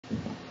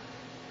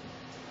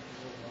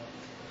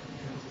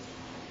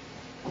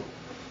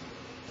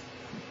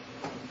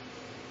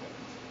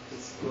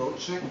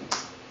project.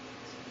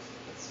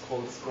 It's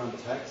called Scrum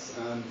Tags,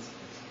 and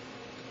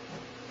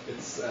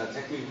it's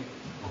technically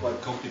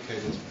quite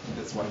complicated.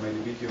 That's why I made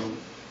a video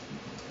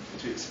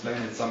to explain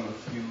it. Some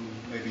of you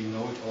maybe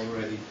know it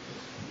already.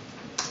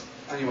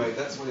 Anyway,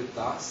 that's what it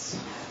does.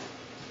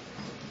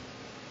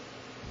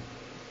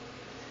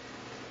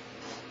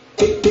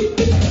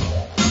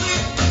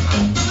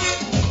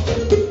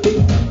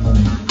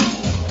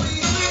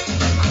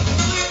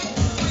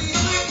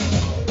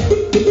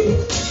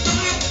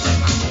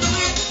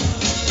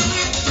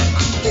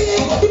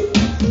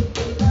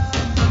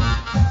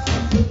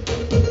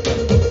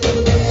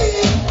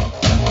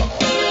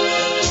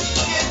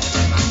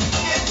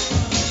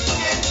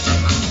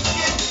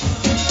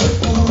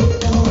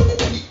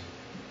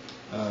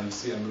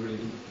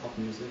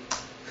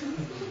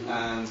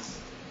 And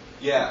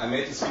yeah, I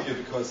made this video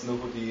because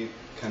nobody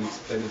can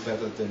explain it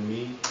better than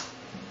me.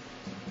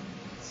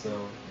 So,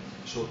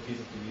 a short piece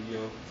of the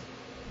video.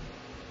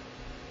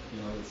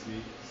 Let's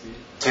see.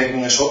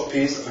 Taking a short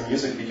piece of a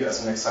music video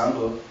as an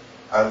example,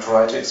 I'll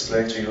try to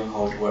explain to you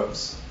how it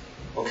works.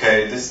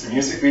 Okay, this is the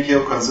music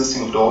video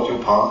consisting of the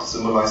audio part,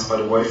 symbolized by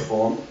the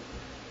waveform,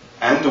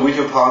 and the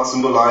video part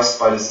symbolized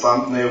by the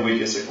thumbnail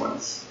video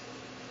sequence.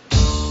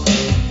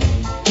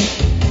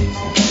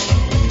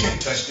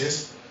 Touch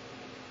this.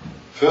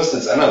 First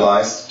it's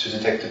analyzed to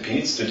detect the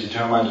beats to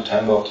determine the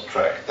tempo of the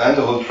track. Then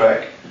the whole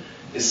track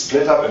is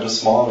split up into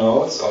small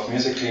notes of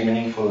musically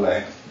meaningful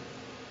length.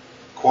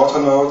 Quarter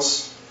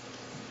notes,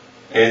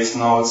 eighth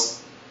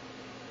notes,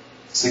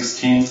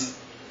 16th,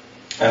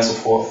 and so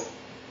forth.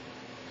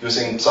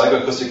 Using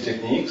psychoacoustic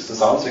techniques, the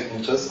sound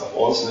signatures of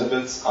all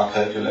snippets are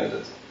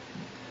calculated.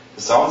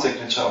 The sound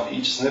signature of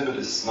each snippet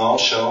is now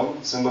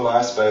shown,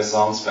 symbolized by a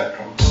sound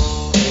spectrum.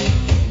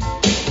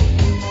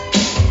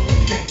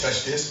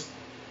 Touch this.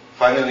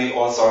 Finally,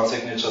 all sound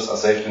signatures are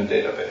saved in the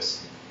database.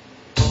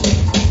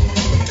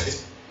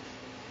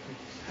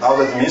 Now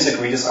that the music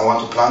videos I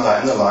want to plant are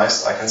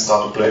analyzed, I can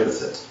start to play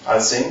with it.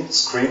 I'll sing,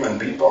 scream and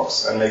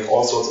beatbox and make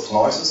all sorts of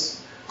noises,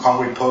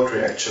 concrete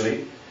poetry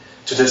actually.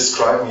 To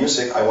describe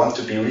music I want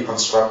to be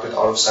reconstructed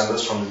out of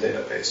samples from the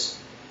database.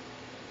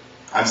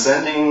 I'm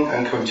sending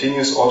a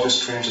continuous audio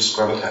stream to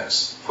Scrabble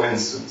tags, for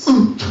instance.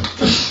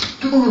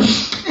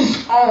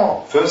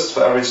 First,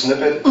 for every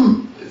snippet,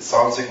 its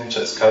sound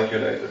signature is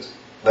calculated.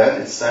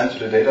 Then it's sent to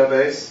the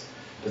database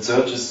that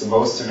searches the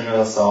most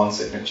similar sound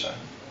signature.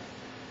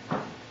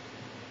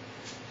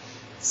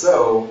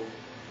 So,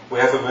 we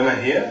have a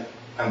winner here,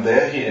 and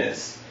there he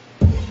is.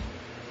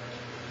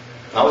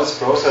 Now this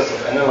process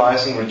of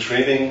analyzing,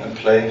 retrieving, and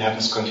playing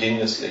happens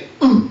continuously.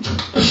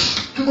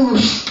 It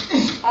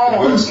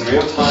works in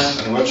real time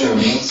and virtually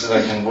means that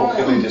I can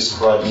vocally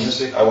describe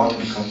music I want to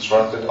be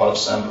constructed out of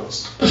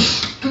samples.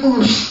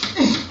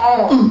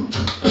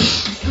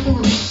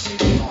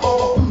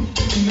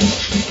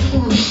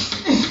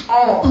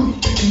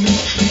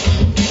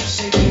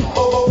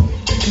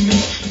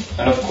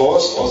 And of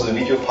course, also the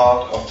video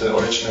part of the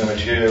original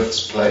material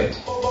is played.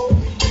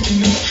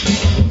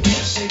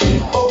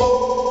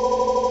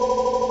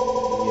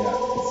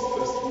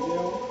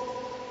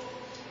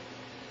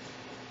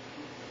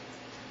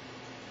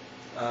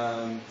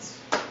 And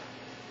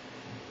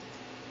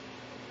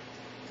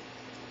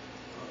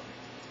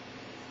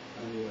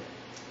anyway,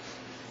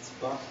 it's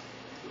back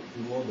to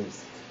more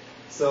this.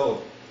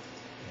 So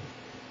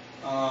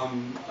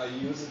I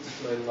use it to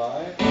play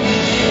live.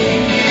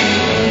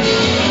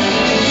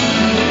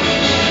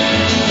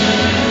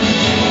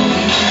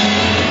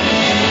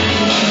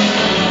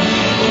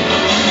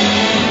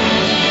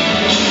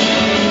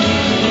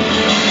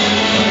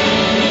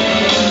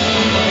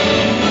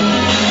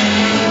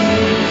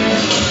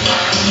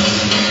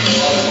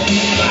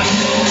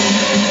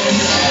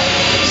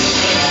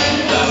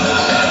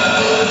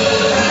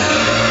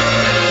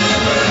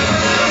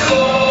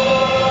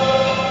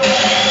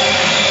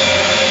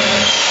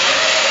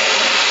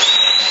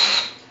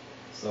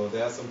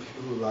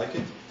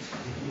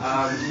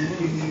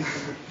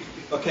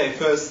 Okay,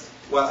 first,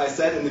 well, I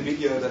said in the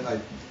video that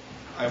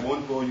I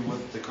won't bore you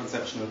with the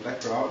conceptual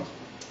background.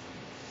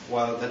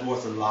 Well, that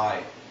was a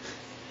lie,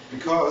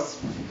 because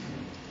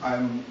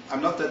I'm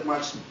not that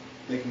much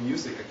making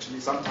music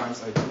actually.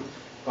 Sometimes I do,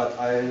 but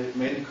I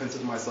mainly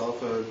consider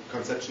myself a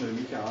conceptual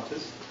media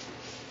artist,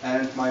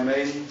 and my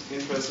main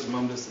interest at the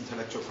moment is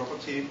intellectual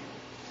property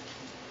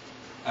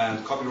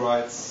and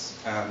copyrights,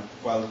 and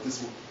well,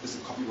 this is a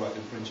copyright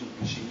infringement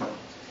machine.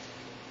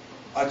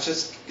 I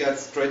just get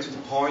straight to the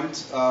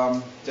point.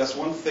 There's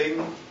one thing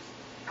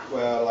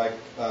where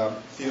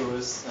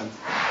theorists and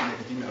in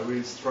academia are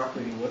really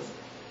struggling with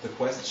the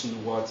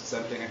question what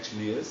sampling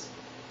actually is.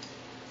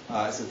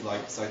 Is it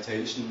like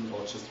citation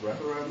or just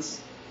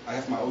reference? I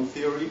have my own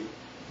theory,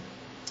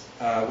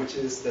 which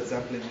is that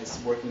sampling is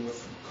working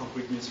with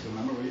concrete musical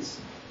memories,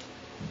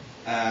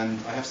 and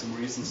I have some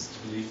reasons to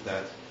believe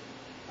that.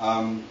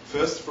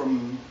 First,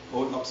 from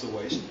own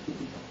observation,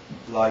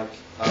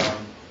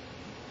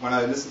 when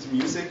I listen to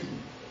music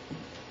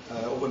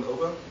over and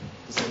over,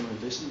 the same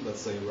rendition, let's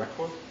say a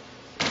record,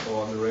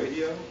 or on the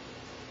radio,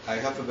 I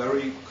have a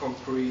very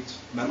concrete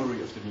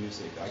memory of the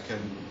music. I can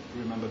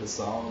remember the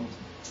sound,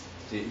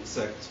 the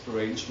exact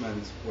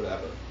arrangement,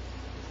 whatever.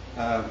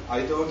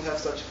 I don't have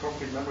such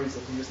concrete memories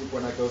of music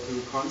when I go to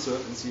a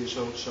concert and see a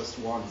show just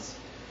once.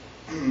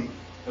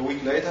 A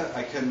week later,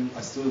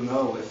 I still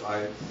know if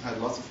I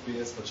had lots of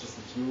beers or just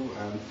a few,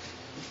 and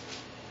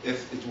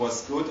if it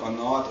was good or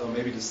not, or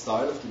maybe the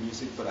style of the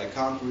music, but I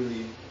can't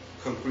really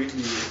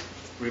concretely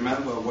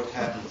remember what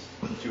happened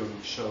during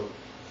the show.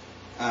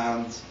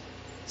 And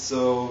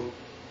so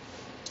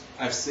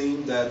I've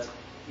seen that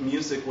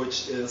music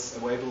which is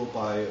available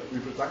by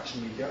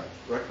reproduction media,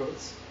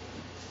 records,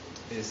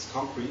 is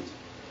concrete,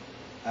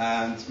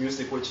 and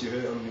music which you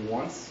hear only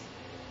once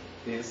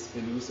is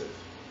elusive,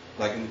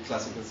 like in the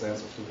classical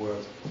sense of the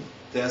word.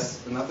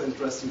 There's another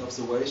interesting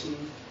observation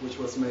which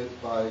was made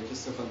by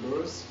Christian van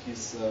Burres.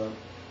 He's a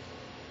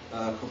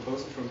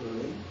composer from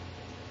Berlin.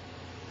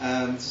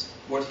 And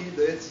what he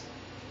did,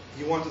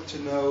 he wanted to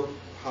know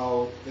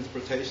how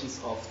interpretations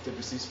of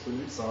Debussy's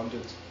Prelude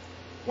sounded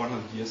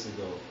 100 years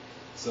ago.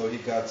 So he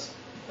got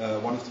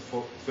one of the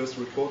first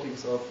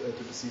recordings of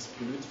Debussy's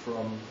Prelude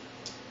from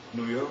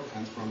New York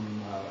and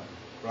from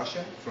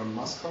Russia, from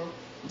Moscow,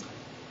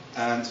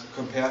 and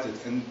compared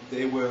it, and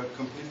they were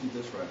completely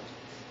different.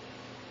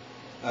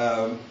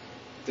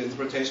 The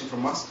interpretation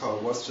from Moscow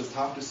was just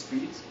half the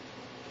speed,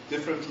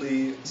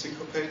 differently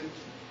syncopated,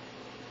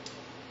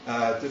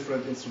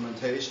 different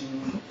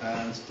instrumentation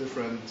and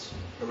different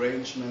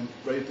arrangement,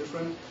 very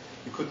different.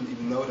 You couldn't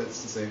even know that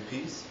it's the same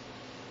piece,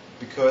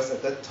 because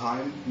at that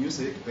time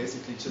music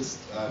basically just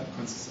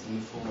consisted in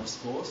the form of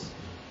scores,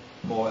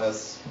 more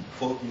as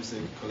folk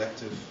music,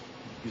 collective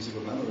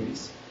musical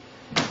memories.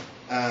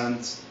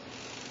 And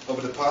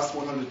over the past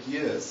 100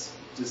 years,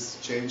 this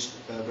changed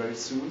very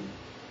soon.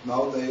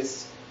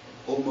 Nowadays,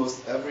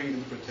 almost every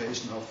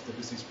interpretation of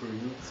Debussy's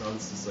Prelude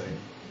sounds the same.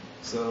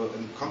 So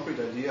a concrete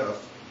idea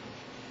of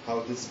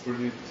how this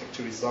prelude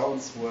actually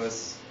sounds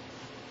was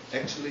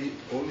actually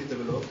only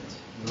developed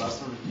in the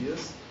last 100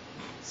 years,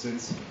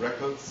 since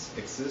records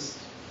exist,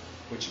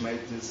 which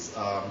made this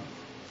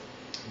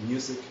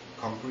music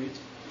concrete.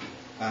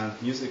 And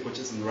music which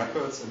is in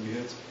records and you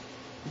hear it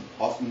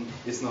often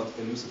is not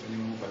elusive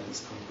anymore, but it is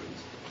concrete.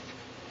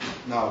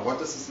 Now, what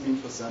does this mean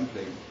for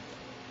sampling?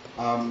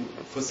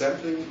 For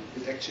sampling,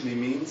 it actually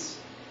means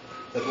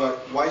that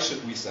why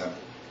should we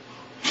sample?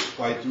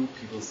 Why do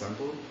people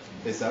sample?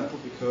 They sample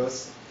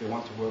because they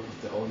want to work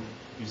with their own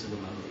musical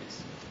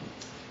memories.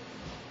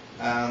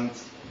 And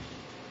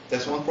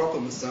there's one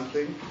problem with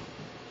sampling,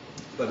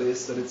 that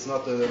is that it's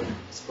not a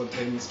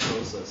spontaneous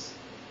process.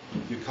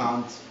 You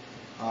can't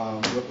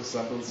work with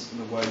samples in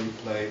the way you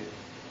play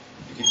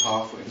the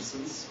guitar, for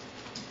instance.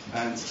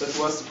 And that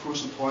was the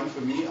crucial point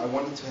for me. I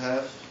wanted to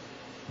have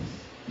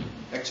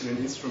actually an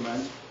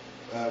instrument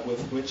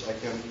with which I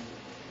can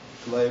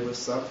play with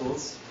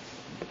samples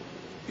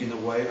in a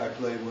way I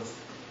play with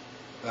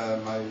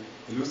my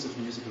elusive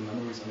musical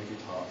memories on a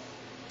guitar.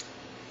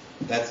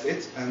 That's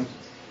it, and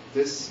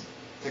this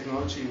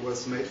technology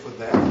was made for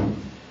that, and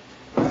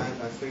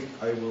I think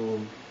I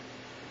will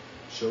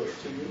show it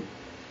to you.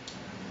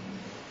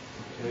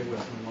 Okay,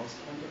 where's my mouse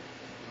pointer?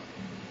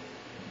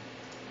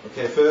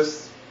 Okay,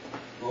 first,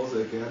 also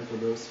again, for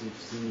those who've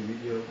seen the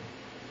video,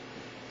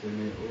 they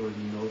may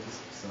already know this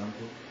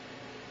example,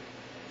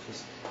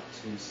 just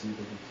to see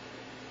that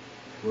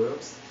it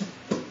works.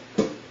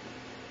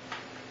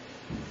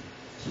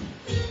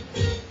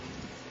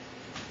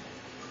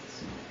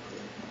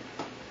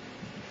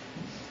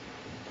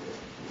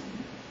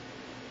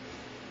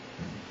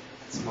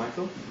 It's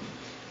Michael.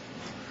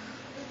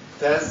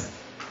 Test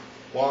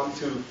 1,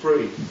 2,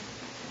 3.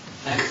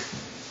 Thanks.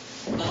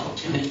 Oh,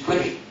 2 minutes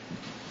quick.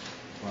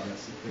 Well, there's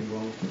something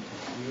wrong with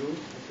you,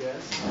 I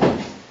guess.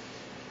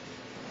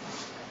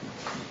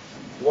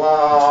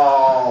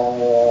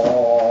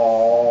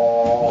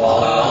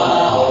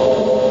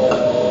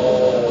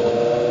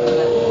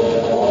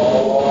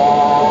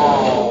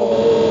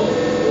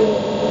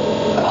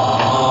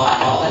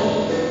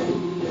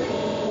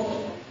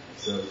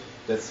 So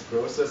that's the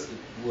process.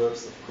 It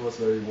works, of course,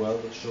 very well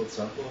with short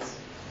samples,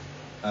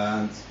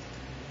 and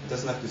it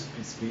doesn't have to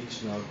be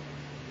speech. Now,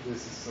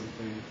 this is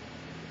something.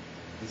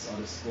 These are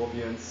the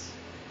scorpions.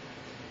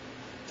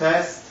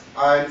 Test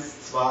 1,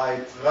 2,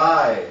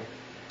 3.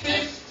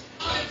 Test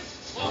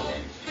 1,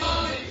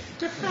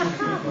 2, 3.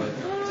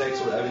 It takes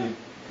whatever you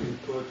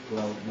put,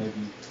 well,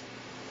 maybe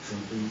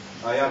something.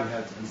 I haven't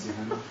had MC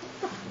Hammer.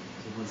 So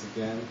once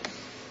again,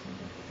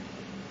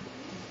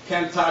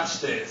 can't touch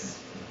this.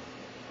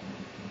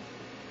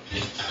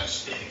 Can't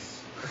touch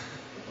this.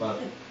 But,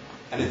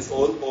 and it's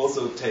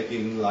also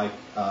taking like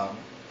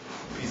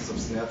pieces of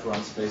snare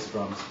drums, bass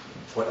drums,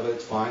 whatever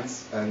it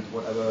finds and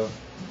whatever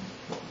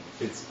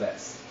fits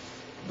best.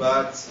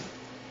 But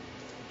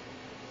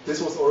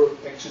this was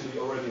actually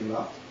already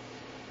enough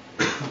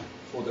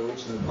for the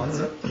original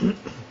concept,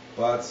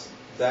 but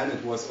then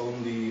it was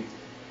only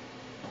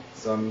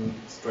some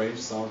strange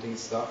sounding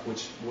stuff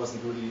which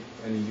wasn't really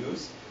of any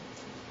use.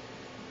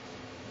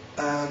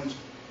 And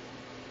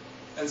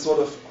and sort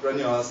of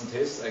granular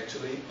synthesis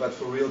actually, but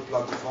for real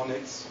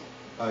plunkiphonics,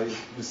 I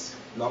use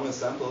longer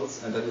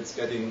samples, and then it's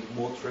getting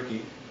more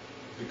tricky,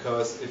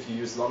 because if you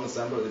use longer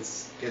sample,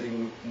 it's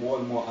getting more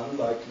and more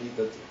unlikely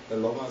that a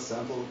longer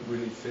sample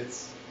really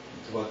fits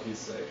to what you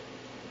say.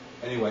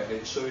 Anyway,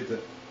 I'll show you the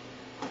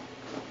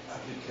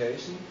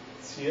application.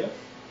 It's here.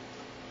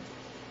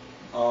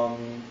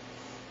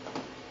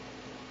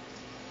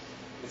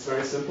 It's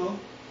very simple,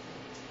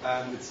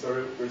 and it's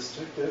very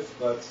restrictive,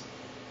 but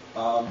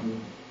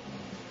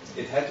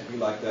it had to be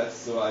like that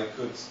so I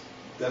could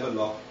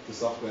develop the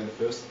software in the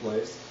first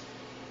place.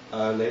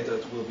 Later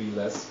it will be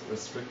less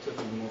restrictive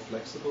and more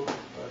flexible,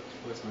 but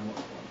where's my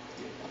microphone?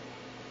 Here.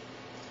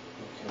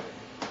 Okay.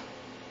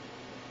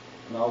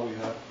 Now we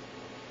have,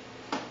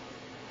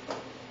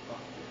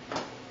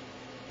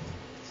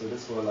 so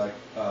this were like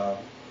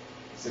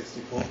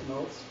 64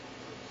 notes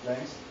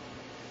length.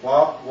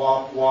 Wop,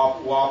 wop,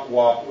 wop, wop,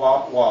 wop,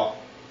 wop, wop.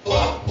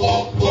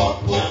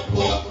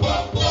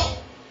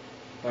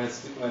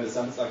 When the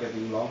samples are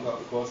getting longer,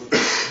 of course,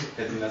 it's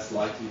getting less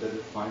likely that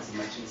it finds a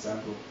matching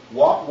sample.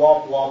 Wop,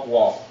 wop, wop,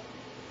 wop.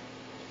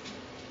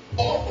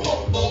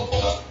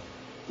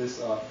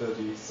 These are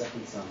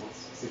 30-second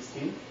samples.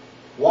 16.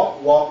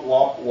 Wop, wop,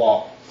 wop,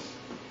 wop.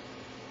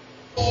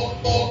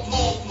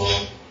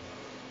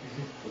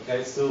 Okay,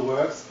 it still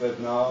works, but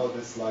now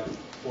this like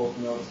fourth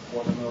notes,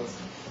 quarter notes.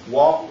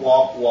 Wop,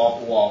 wop,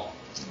 wop, wop.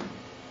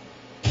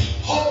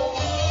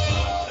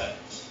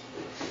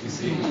 You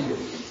see?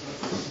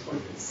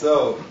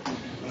 So,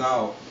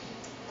 now,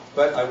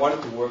 but I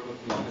wanted to work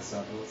with longer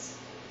samples.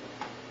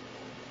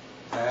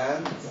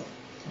 And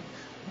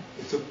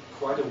it took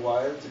quite a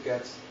while to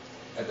get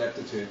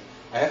adapted to it.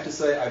 I have to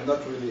say I'm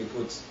not really a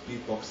good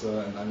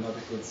beatboxer and I'm not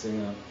a good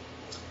singer.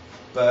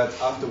 But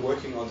after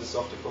working on the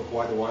software for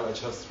quite a while, I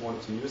just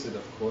wanted to use it,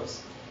 of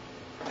course.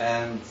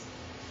 And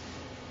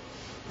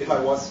if I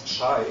was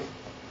shy,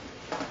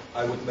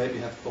 I would maybe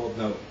have thought,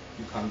 no,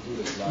 you can't do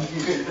this live.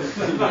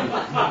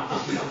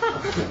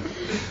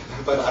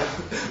 but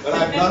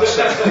I'm not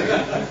shy.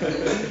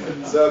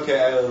 So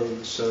okay,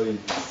 I'll show you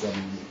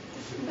some.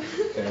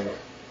 Okay,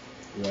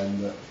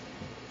 render.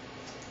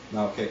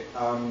 Now, okay.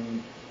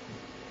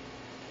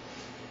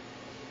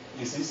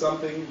 You see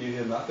something, you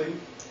hear nothing,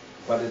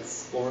 but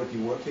it's already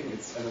working.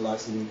 It's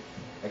analyzing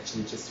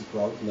actually just the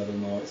ground level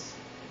noise.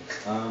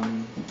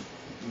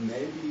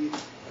 Maybe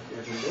let me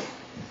have a look.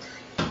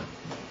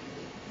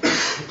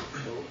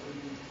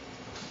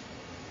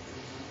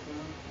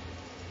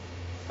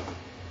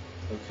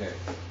 Okay.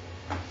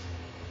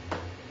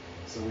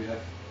 So we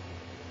have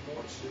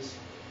watch this.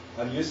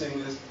 I'm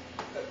using this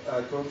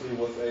currently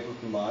with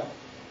Ableton Live,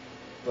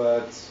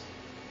 but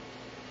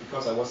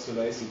because I was too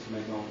lazy to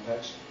make my own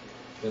patch,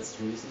 that's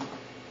the reason.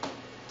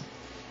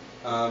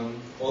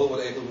 All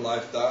what Ableton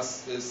Live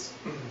does is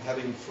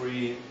having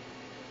 3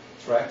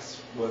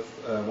 tracks with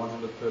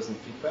 100%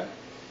 feedback.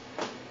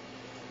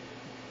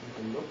 You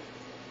can look.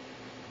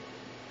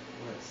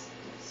 Where's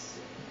this?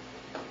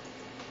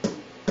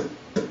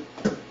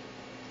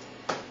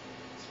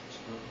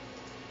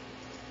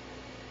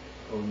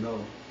 Oh no,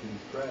 it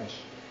didn't crash.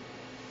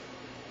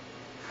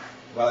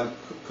 Well, I'm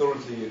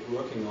currently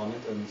working on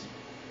it and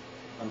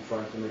I'm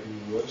trying to make a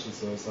new version,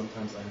 so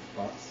sometimes I have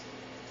bugs.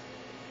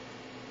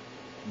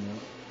 No, it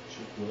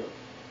should work.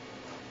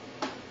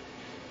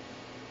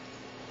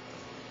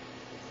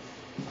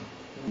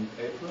 In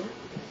April,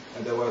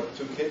 and there were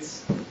 2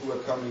 kids who were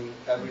coming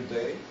every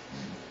day,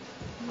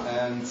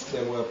 and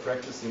they were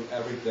practicing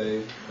every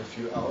day a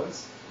few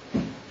hours.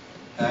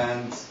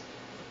 And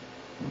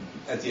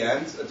at the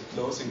end, at the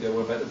closing, they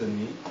were better than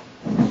me,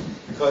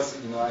 because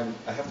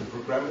I have to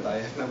program it. I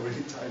have no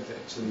really time to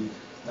actually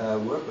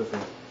work with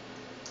it.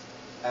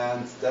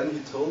 And then he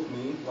told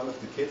me, one of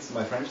the kids,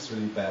 my French is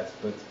really bad,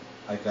 but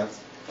I got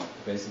the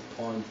basic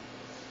point.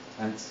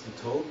 And he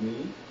told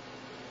me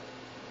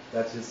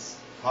that his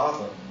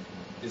father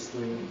is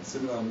doing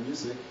similar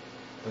music,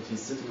 but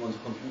he's sitting on the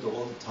computer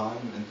all the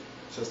time and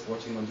just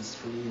watching on the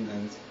screen,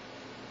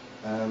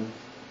 and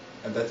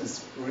that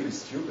is really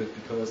stupid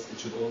because it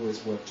should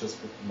always work just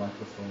with the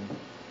microphone.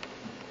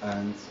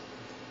 And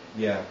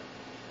yeah,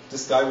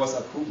 this guy was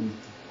Akuben.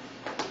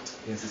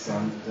 He has a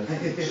sound that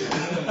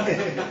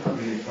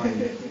really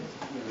funny.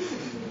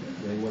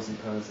 Yeah, he was in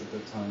Paris at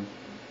that time.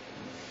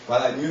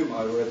 Well, I knew him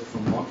already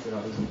from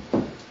Montreal.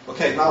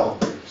 Okay, now.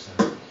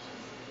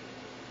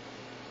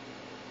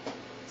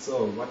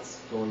 So, what's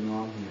going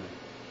on here?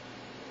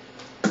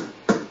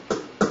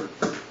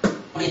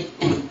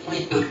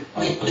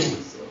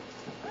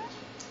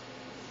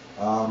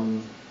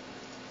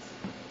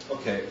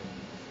 Okay.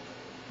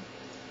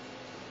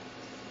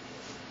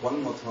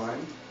 One more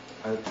time,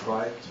 I'll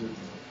try to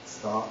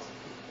start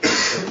the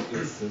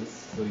instance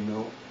so you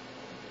know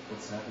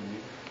what's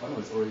happening. Oh no,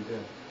 it's already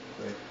there.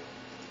 Great.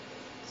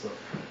 So.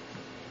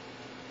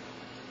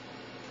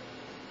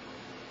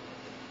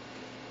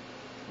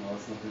 No,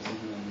 it's not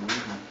something I'm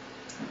reading.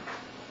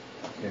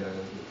 Okay, that is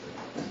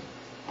good.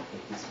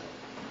 Like this one.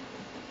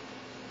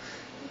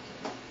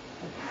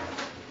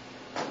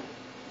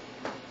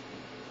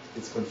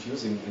 it's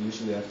confusing. I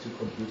usually have 2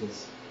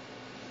 computers.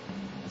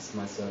 That's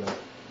my setup.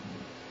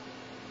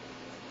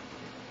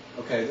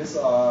 Okay, these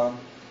are,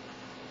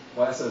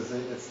 well, as I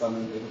said, it's done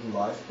in Ableton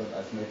Live, but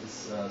I've made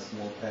this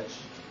small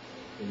patch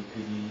in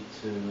PD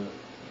to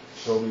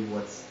show me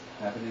what's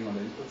happening on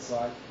the input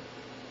side.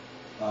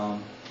 I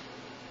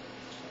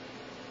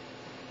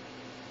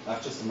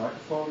have just a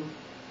microphone,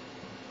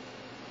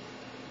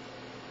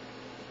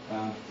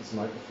 and this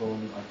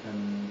microphone I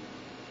can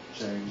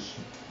change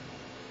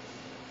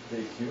the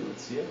EQ,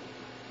 it's here,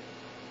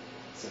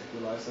 it's the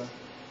equalizer,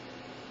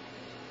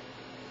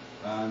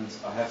 and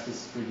I have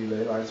these 3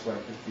 delay lines where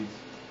I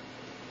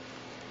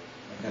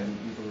can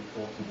either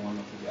record to one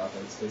or to the other.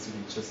 It's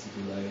basically just a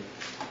delay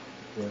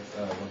with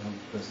 100%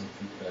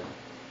 feedback.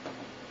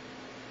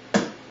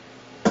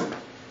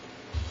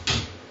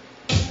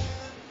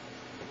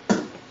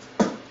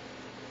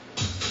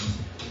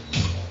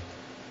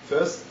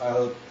 First,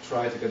 I'll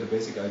try to get a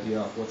basic idea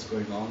of what's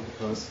going on,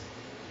 because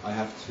I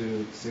have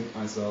to sync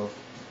myself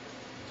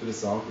to the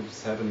sound which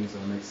is happening, so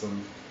I make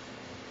some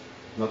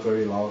not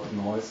very loud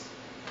noise.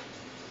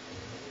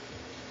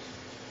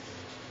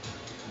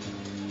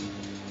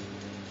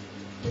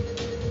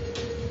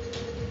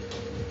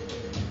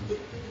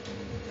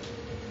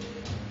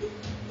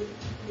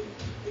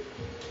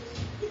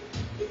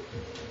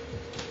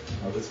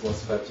 Now this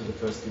was fed to the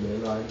first delay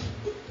line,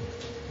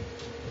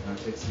 and I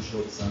take some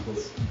short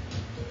samples.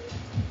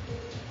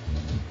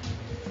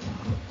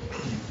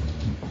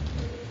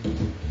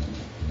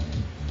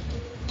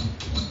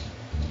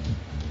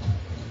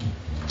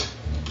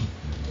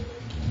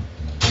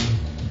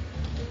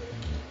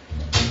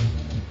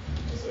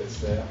 So it's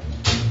there.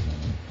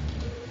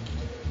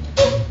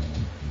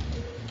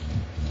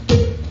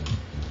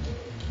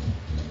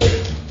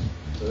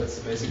 So that's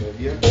the basic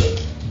idea.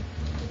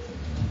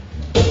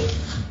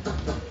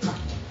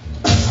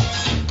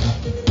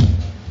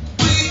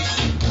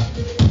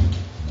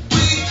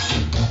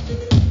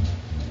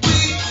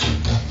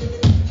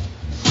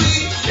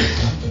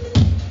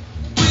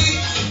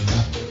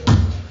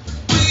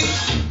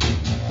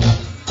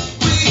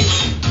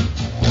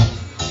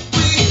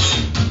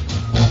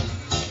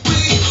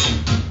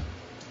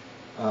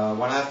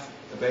 When I have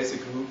a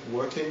basic loop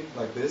working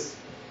like this,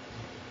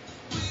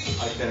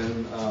 I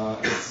can,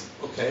 it's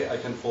okay, I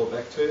can fall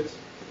back to it.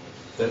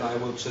 Then I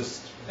will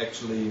just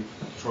actually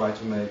try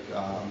to make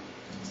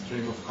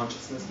stream of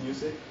consciousness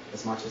music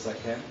as much as I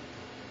can.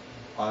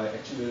 I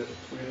actually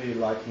really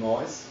like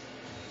noise,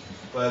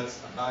 but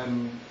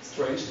I'm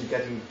strangely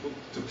getting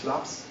booked to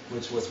clubs,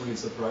 which was really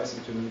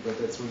surprising to me, but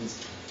that's really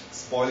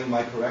spoiling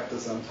my character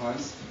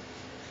sometimes.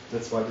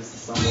 That's why this is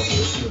somewhat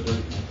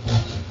listenable.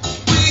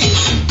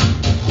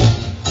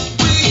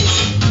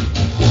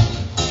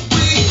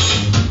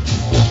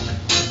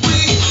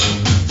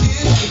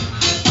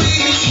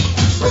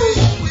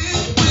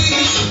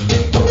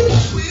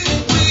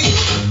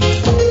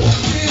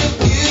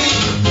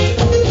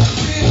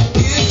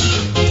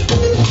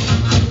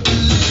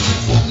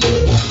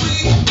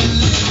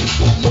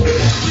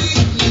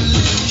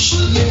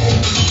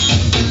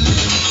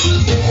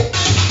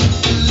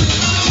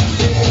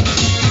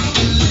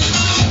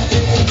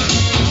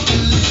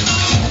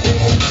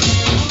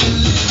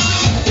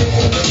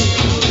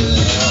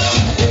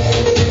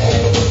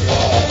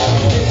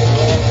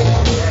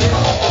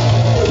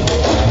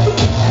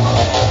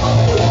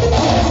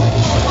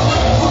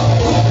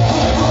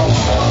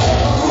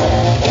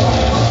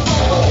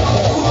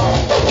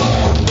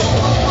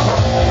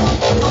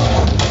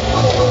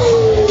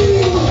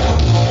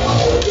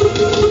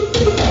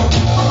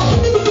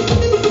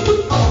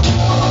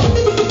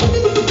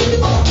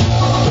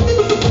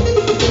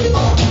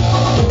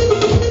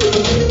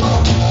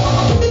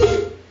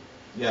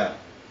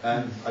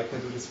 And I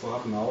can do this for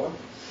half an hour, or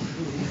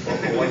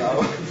for 1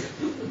 hour,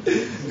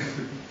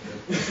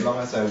 as long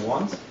as I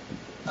want.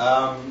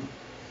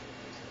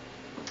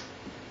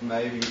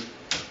 Maybe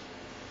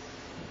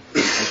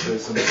I'll show you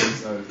some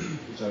things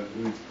which are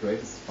really great.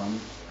 It's fun.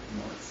 You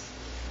know,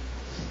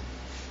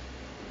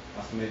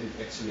 I've made it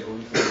actually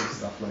only for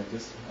stuff like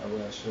this,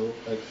 where I show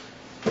like.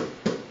 Okay,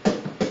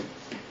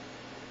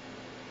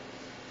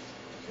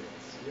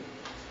 it's here.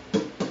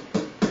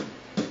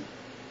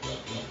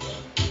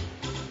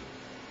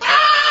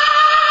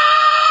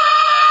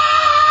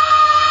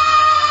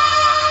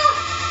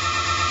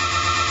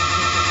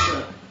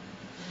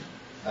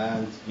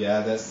 And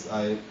yeah,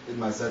 in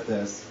my set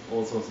there's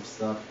all sorts of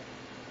stuff.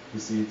 You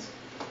see it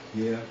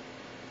here.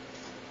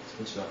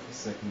 Switch up for a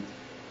second.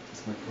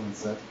 This is my current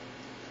set.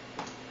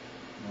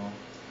 No,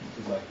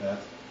 do it like that.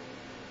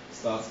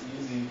 Starts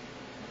easy.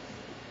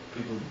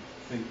 People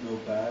think no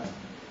bad.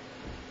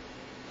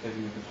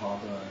 Getting a bit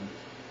harder, and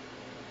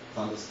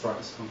Thunderstruck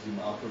is complete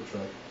my outro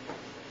track.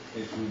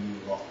 It really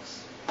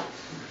rocks.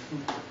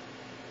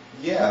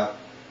 Yeah,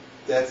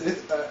 that's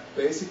it.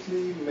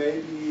 Basically,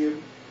 maybe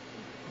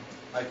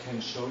I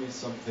can show you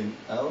something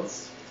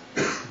else,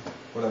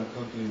 what I'm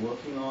currently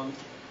working on.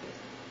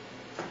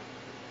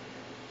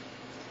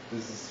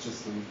 This is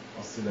just an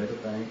oscillator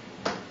bank,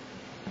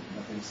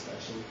 nothing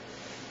special.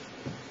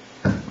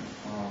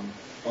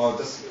 Or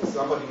does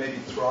somebody maybe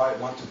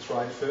want to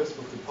try first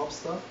with the pop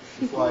stuff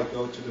before I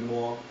go to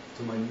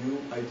my new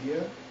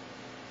idea?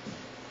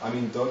 I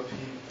mean, don't be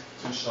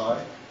too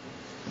shy.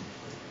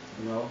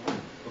 You know?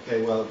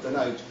 Okay, well, then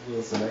I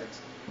will select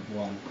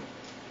one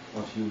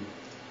of you.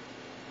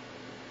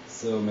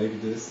 So maybe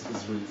this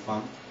is really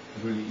fun,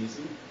 really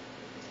easy.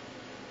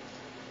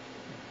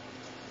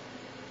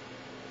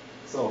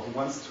 So, who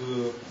wants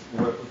to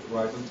work with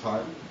right on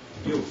time?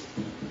 You.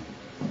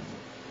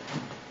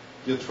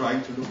 You're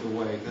trying to look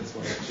away, that's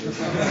why I chose.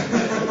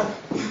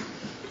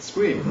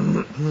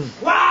 Scream.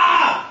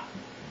 Wow!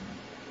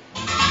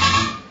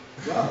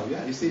 Wow,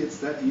 yeah, you see, it's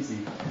that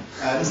easy.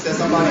 Is there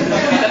somebody?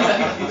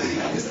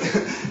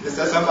 is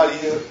there somebody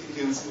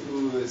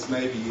who is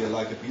maybe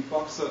like a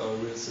beatboxer or a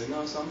real singer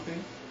or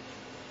something?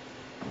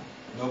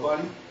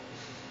 Nobody?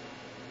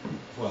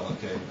 Well,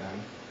 okay,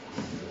 then.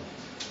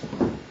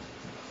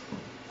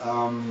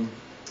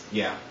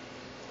 Yeah.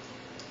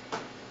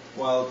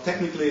 Well,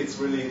 technically, it's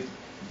really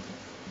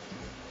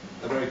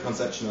a very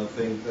conceptual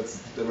thing. That's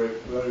the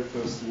very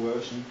first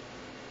version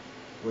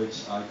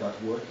which I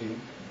got working.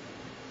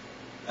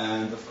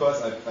 And of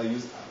course,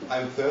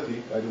 I'm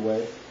 30, by the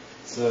way,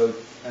 so,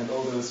 and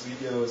all those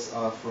videos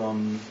are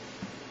from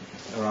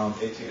around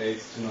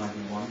 88 to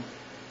 91.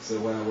 So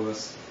when I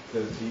was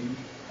 13,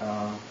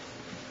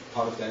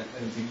 part of the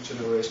MTV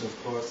generation,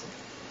 of course,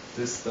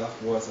 this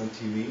stuff was on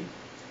TV.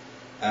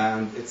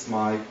 And it's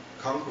my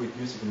concrete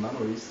musical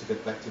memories, to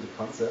get back to the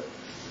concept.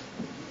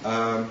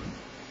 And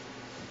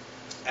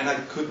I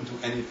couldn't do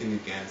anything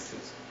against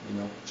it, you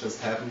know, it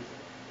just happened.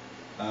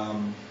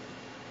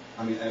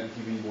 I mean,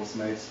 MTV was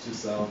made to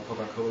sell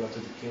Coca-Cola to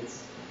the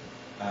kids,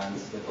 and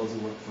that also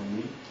worked for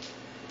me.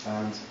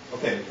 And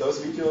okay, those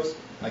videos,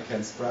 I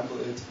can scramble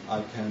it,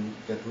 I can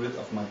get rid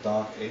of my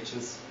dark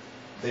ages.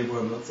 They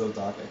were not so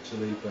dark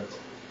actually, but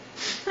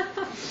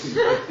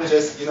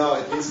just, you know,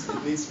 it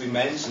needs to be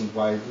mentioned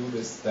why I do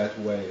this that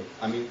way.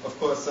 I mean, of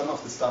course, some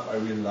of the stuff I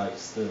really like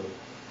still.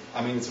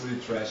 I mean, it's really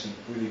trashy,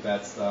 really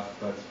bad stuff,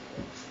 but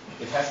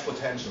it has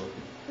potential.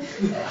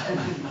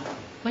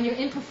 When you're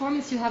in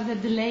performance, you have the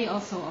delay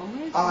also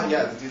always? Ah,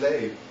 yeah, the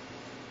delay.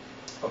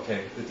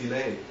 Okay, the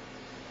delay.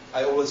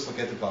 I always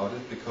forget about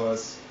it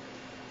because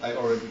I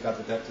already got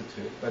adapted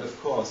to it. But of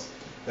course,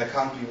 there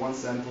can't be one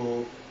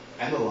sample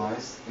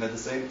analyzed, and at the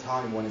same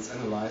time, when it's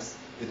analyzed,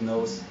 it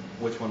knows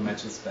which one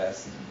matches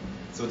best.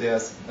 So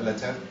there's a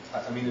latency,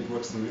 I mean, it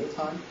works in real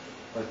time,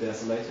 but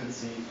there's a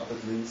latency of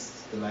at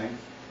least the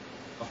length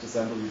of the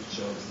sample you've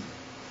chosen.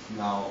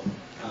 Now,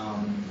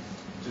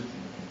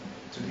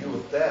 to deal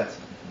with that,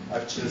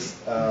 I've just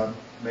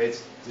made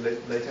the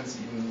latency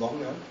even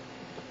longer,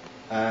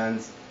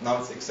 and now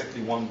it's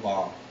exactly 1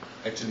 bar,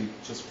 actually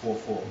just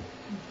 4/4.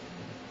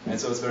 And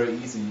so it's very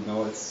easy, you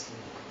know,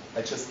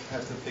 I just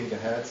have to think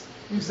ahead,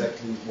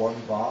 exactly 1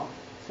 bar,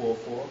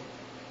 4/4,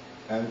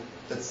 and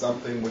that's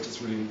something which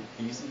is really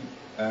easy.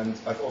 And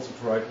I've also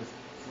tried with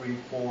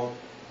 3/4,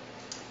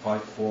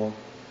 5/4,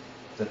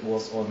 that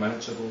was all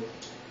manageable.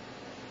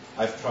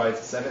 I've tried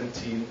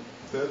 17,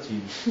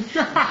 13.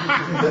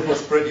 That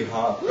was pretty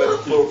hard,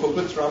 but for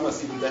good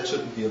drummers, even that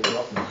shouldn't be a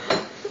problem.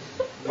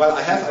 Well,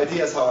 I have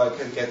ideas how I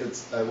can get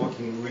it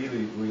working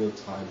really real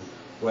time,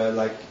 where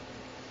like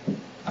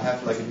I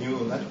have like a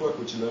neural network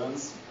which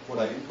learns what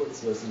I input,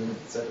 so it's a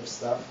limited set of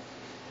stuff,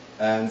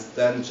 and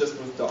then just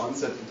with the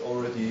onset, it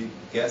already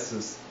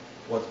guesses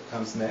what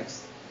comes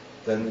next.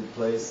 Then it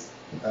plays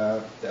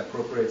the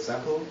appropriate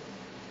sample,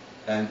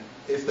 and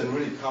if then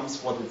really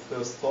comes what it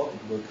first thought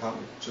it will come,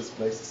 it just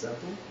plays the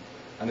sample.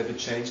 And if it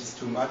changes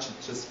too much, it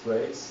just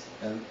breaks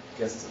and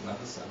guesses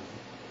another sample.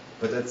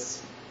 But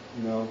that's,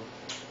 you know,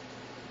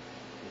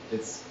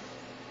 it's,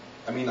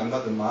 I mean, I'm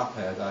not a math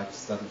head, I've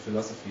studied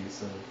philosophy,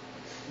 so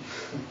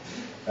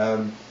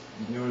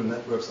neural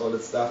networks, all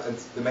that stuff. And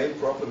the main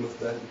problem with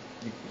that,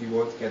 you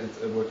won't get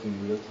it working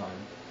in real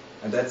time.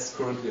 And that's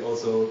currently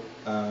also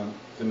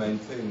the main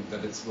thing,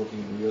 that it's working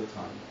in real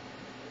time.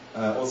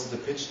 Also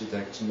the pitch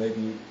detection,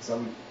 maybe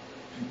some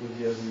people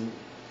here who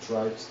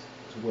tried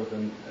to work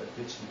on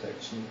pitch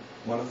detection.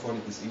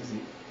 Monophonic is easy,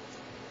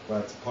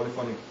 but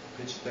polyphonic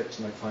pitch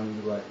detection, like finding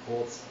the right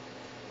chords,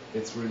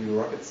 it's really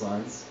rocket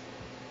science.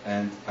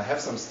 And I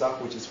have some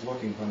stuff which is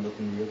working, but not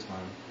in real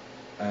time.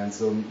 And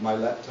so my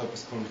laptop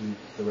is currently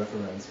the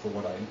reference for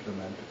what I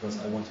implement, because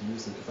I want to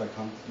use it. If I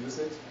can't use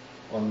it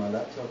on my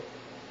laptop,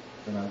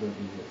 then I don't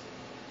need it.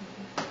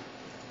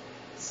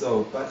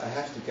 So, but I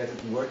have to get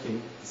it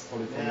working, this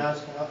polyphonic. May I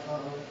ask,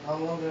 how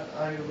long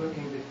are you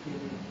working with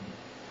Phoebe?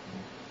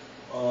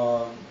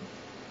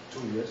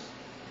 2 years.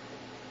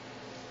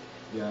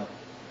 Yeah.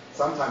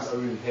 Sometimes I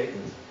really hate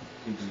it,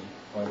 Phoebe,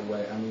 by the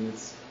way. I mean,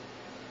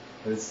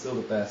 but it's still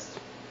the best.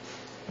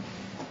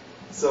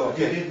 So,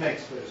 okay. You did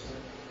Max first, huh?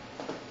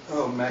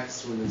 Oh,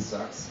 Max really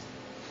sucks.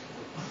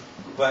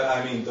 But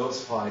I mean,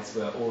 those fights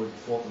were already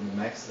fought on the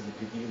Max and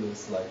the PD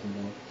list, like,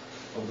 you know,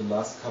 over the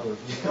last couple of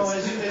years. No,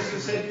 as you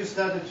said, you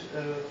studied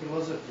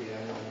philosophy.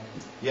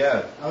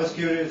 Yeah. I was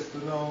curious to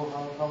know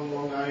how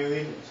long are you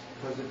in it,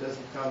 because it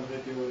doesn't count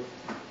with your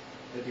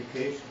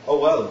education. Oh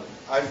well,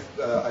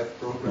 I've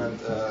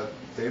programmed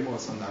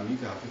demos on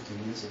Amiga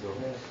 15 years ago.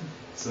 Yes.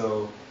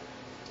 So,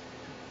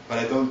 but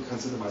I don't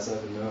consider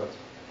myself a nerd.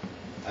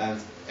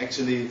 And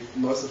actually,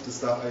 most of the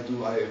stuff I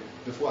do,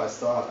 before I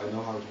start, I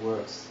know how it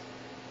works.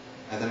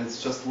 And then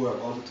it's just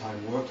work all the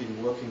time, working,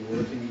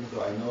 even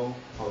though I know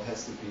how it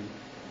has to be.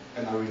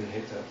 And I really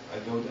hate that. I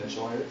don't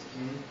enjoy it.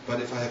 But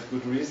if I have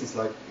good reasons,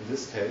 like in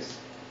this case,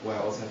 where I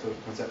also have a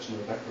conceptual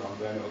background,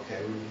 where I know, okay,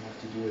 I really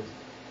have to do it,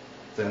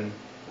 then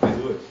I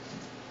do it.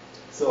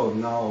 So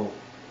now,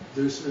 I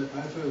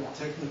have a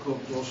technical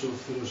but also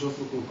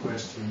philosophical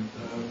question.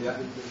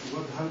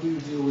 How do you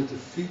deal with the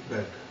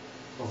feedback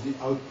of the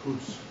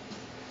outputs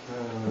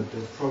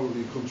that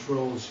probably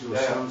controls your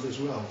sound as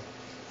well?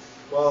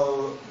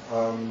 Well,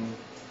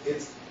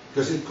 it's...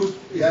 Because it could,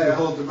 if you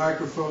hold the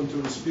microphone to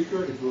the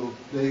speaker, it will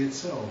play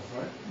itself,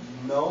 right?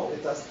 No,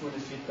 it doesn't really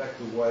feedback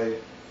the way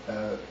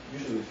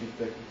usually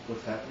feedback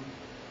would happen.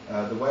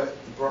 The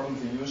problem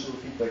with the usual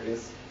feedback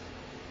is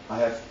I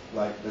have,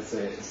 like, let's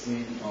say, a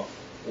scene of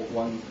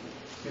 1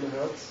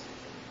 kilohertz,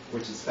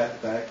 which is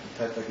fed back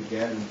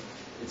again, and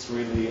it's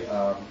really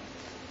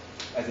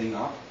adding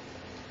up.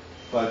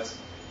 But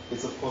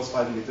it's of course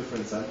finding a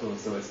different sample,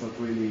 so it's not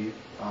really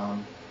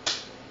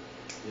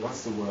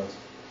what's the word?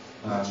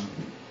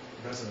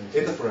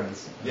 Resonating.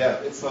 Interference.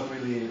 Yeah, it's not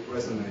really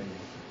resonating.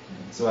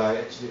 So I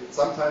actually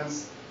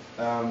sometimes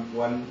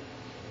when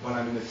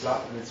I'm in a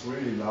club and it's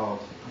really loud,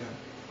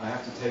 I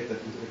have to take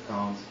that into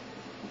account.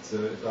 So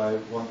if I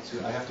want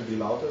to, I have to be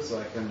louder so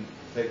I can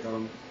take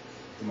down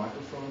the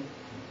microphone,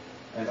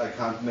 and I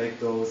can't make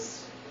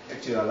those.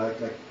 Actually, I like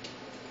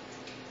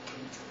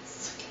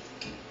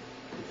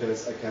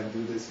because I can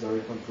do this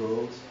very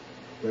controlled,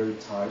 very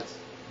tight,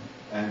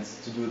 and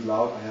to do it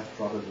loud, I have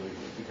trouble doing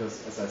it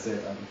because, as I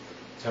said, I'm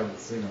a terrible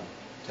singer,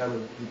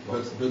 terrible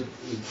beatboxer. But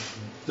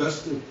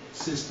does the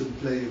system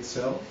play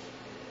itself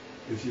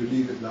if you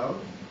leave it loud?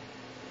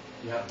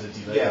 You have the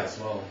delay as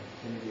well.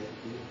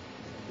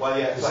 Well,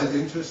 yeah. Is it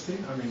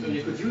interesting? I mean, So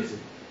you could use it.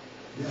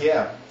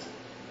 Yeah.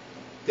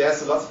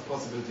 There's lots of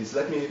possibilities.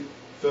 Let me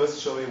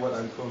first show you what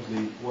I'm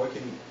currently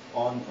working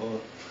on, or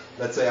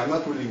let's say I'm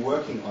not really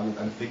working on it,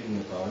 I'm thinking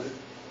about it.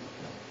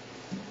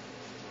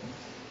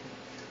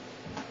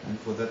 And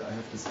for that I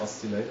have this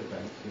oscillator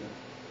bank here,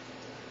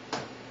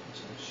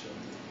 which I'll show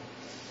you.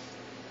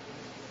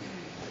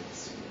 Let's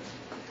see.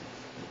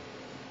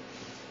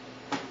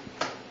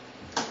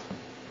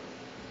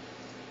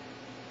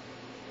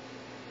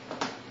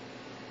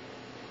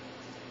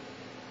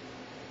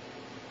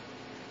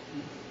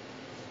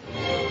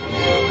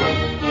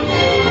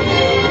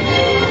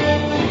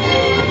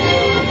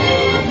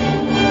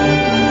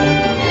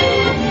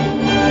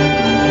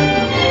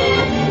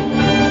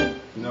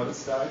 You know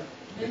this guy?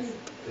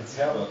 It's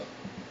Herbert.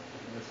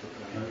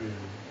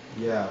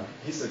 Yeah,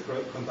 he's a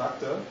great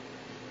conductor,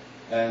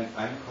 and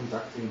I'm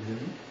conducting him.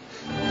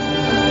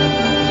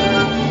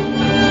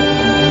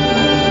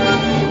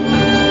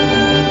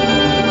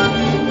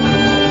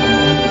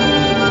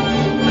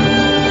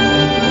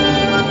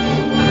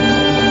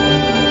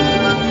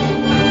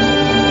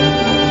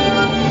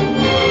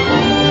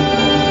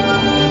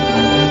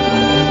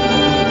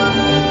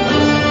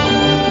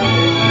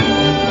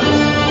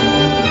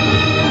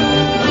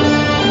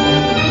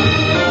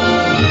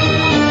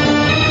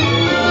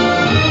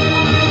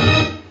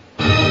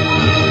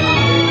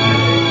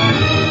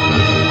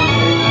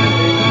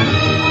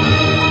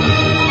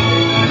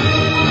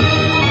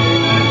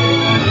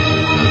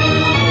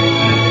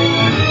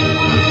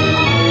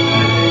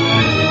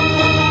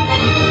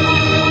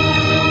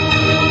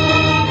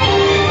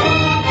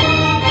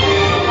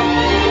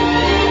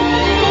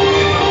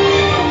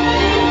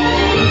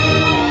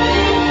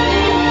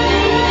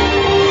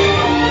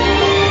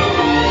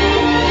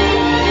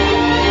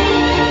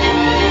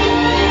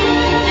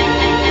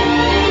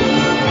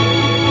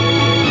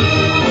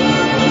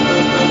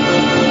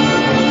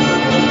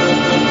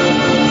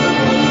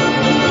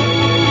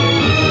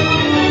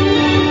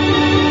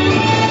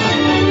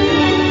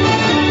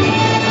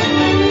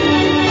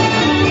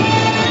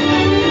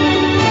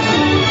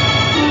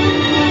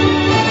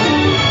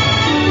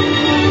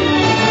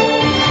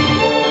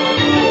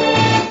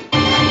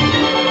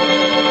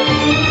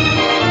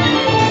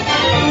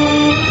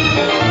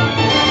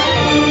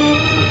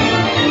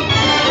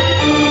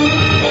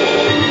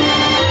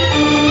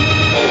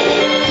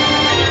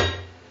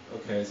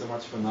 Okay, so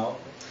much for now.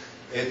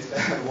 It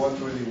won't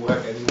really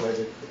work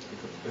anyway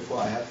before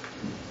I have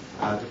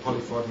the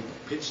polyphonic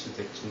pitch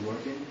detection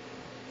working.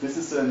 This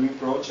is a new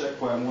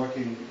project where I'm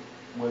working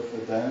with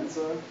a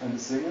dancer and a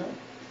singer,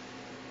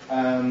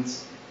 and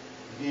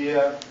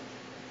here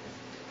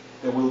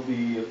there will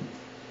be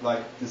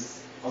like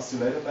this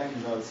oscillator bank,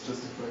 you know, it's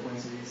just the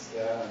frequencies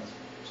there and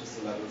just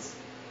the levels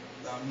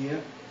down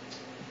here.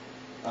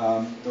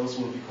 Those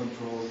will be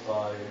controlled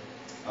by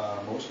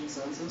motion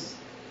sensors.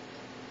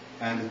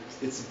 And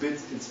it's a bit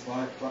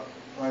inspired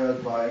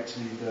by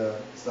actually the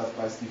stuff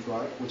by Steve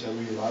Reich, which I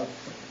really like.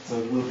 So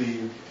it will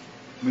be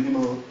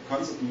minimal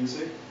concert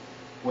music,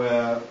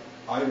 where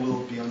I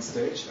will be on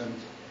stage and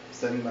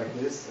standing like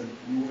this and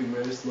moving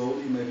very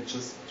slowly, maybe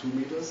just 2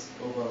 meters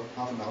over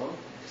half an hour.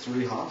 It's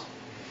really hard.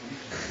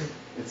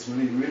 It's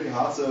really, really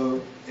hard.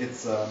 So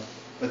it's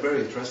but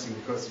very interesting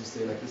because you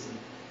stay like this and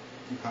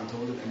you can't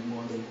hold it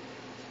anymore. Then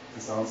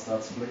the sound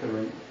starts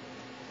flickering.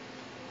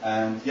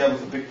 And yeah,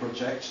 with a big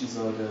projection,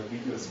 so the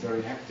video is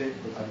very hectic,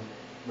 but I'm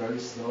very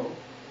slow.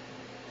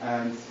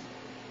 And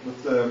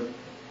with the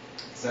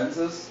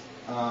sensors,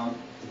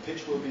 the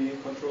pitch will be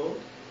controlled,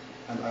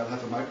 and I'll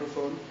have a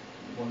microphone,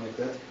 one like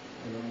that.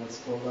 I don't know what it's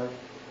called like.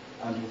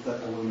 And with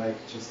that, I will make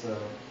just a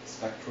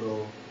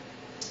spectral,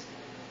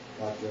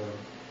 like,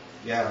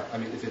 yeah. I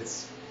mean, if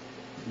it's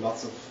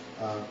lots of,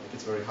 if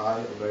it's very high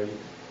or very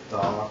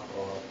dark,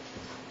 or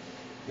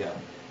yeah,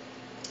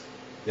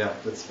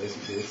 that's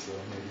basically it. So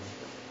maybe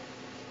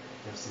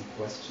you have some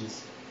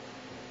questions.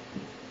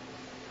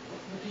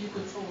 What do you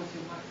control with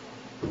your microphone?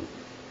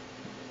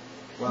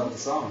 Well, the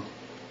sound.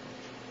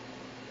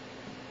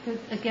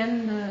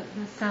 Again, the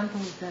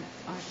samples that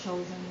are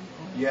chosen.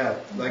 Yeah,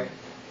 like,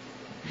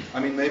 I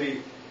mean,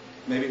 maybe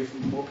if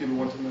more people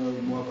want to know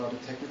more about the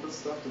technical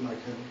stuff, then I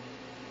can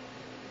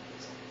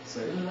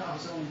say. No, I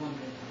was only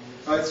wondering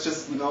how you. No, it's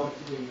just, you know,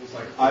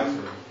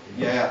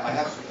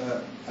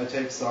 I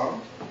take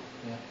sound,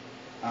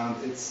 and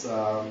it's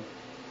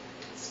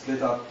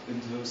split up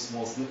into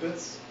small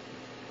snippets,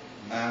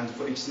 and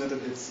for each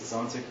snippet, its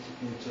sound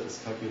signature is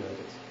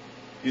calculated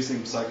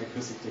using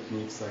psychoacoustic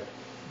techniques like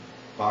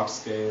bar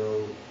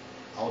scale,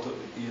 auto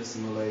ear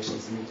simulation,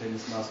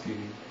 simultaneous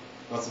masking,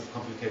 lots of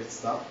complicated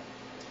stuff.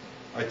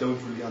 I don't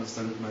really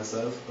understand it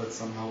myself, but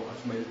somehow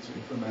I've made it to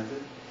implement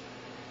it.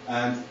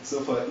 And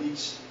so for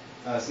each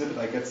snippet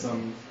I get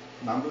some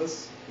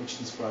numbers which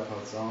describe how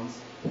it sounds,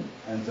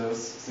 and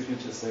those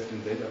signatures saved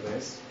in the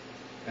database.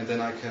 And then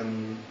I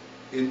can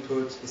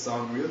input the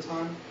sound real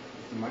time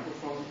with the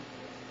microphone,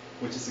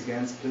 which is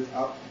again split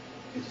up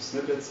into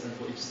snippets, and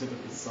for each snippet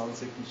its sound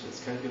signature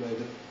is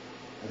calculated,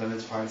 and then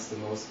it finds the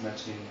most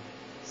matching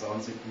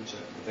sound signature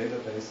in the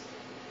database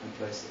and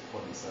plays it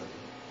according to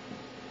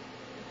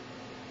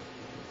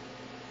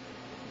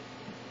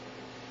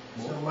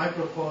So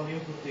microphone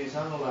input is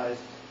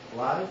analyzed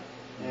live,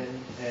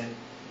 and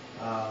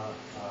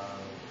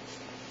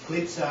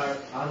clips are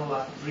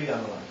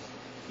pre-analyzed.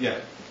 Yeah,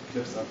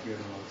 clips are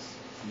pre-analyzed.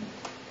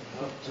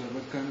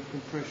 What kind of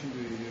compression do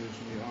you use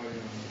in the audio and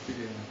the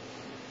video?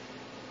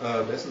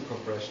 There's no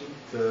compression.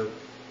 The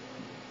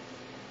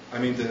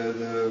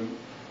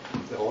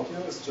audio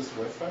is just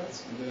wave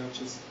files, and they are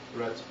just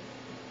read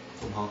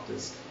from hard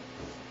disk.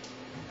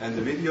 And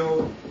the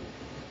video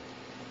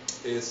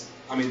is,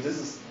 the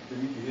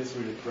video here is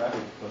really crappy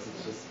because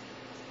it's just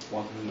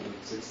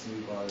 160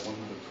 by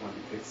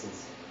 120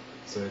 pixels,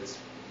 so it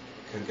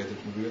can get it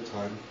in real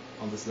time.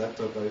 On this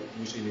laptop,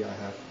 usually I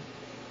have,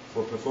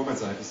 for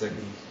performance, I have a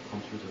second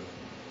computer,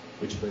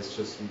 which plays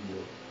just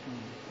video.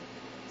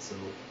 So,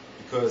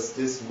 because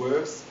this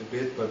works a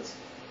bit, but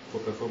for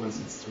performance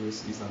it's too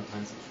risky.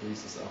 Sometimes it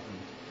freezes up, and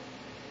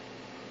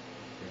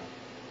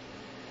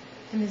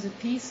And is a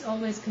piece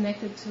always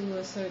connected to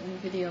a certain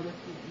video,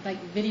 like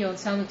video and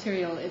sound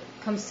material? It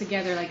comes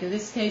together. Like in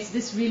this case,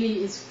 this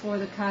really is for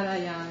the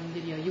Karajan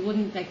video. You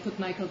wouldn't like put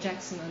Michael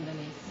Jackson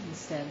underneath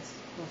instead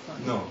for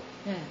fun. No.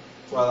 Yeah.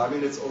 Well,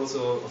 it's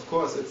also, of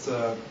course, it's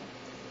well,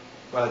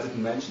 I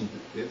didn't mention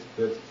it,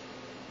 but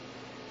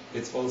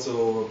it's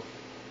also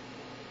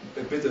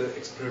a bit of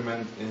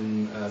experiment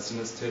in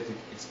synesthetic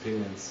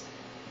experience,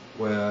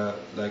 where,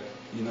 like,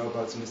 you know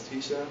about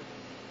synesthesia?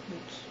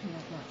 Which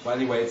not much. Well,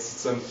 anyway, it's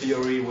some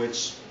theory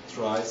which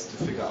tries to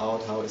figure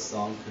out how is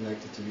sound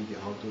connected to video,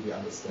 how do we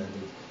understand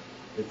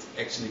it. It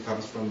actually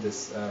comes from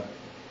this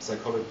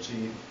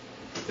psychology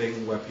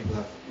thing where people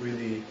have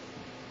really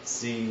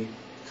see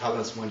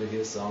colors when they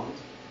hear sound.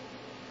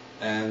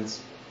 And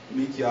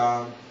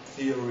media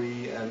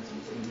theory and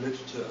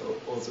literature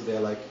also, they're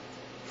like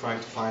trying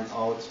to find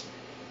out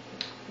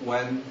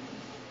when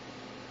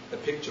a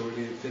picture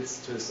really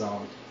fits to a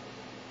sound.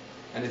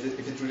 And if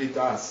it really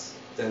does,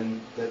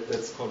 then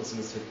that's called a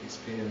synesthetic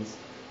experience.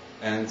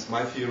 And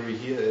my theory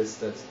here is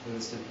that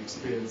synesthetic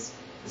experience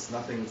is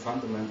nothing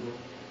fundamental,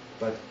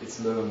 but it's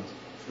learned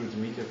through the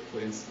media,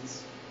 for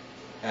instance.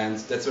 And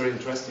that's very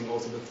interesting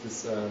also with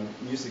these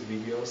music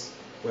videos,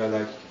 where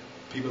like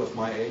people of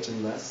my age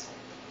and less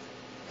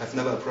have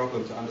never a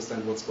problem to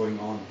understand what's going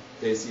on.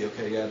 They see,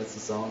 okay, yeah, that's the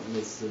sound, and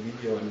it's the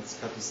video, and it's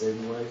cut the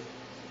same way,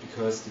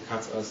 because the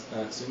cuts are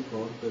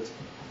synchron. But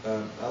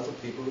other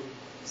people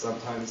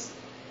sometimes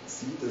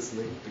see this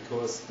link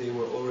because they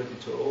were already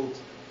too old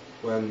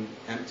when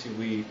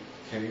MTV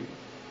came,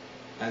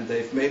 and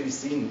they've maybe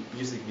seen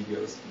music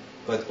videos,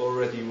 but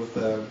already with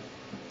an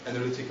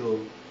analytical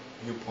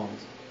viewpoint.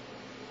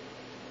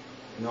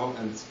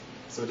 And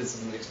so this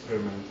is an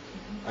experiment.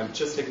 I'm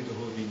just taking the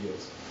whole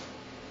videos.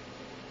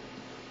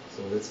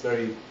 So it's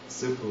very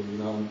simple,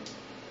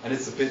 and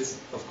it's a bit,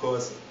 of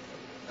course,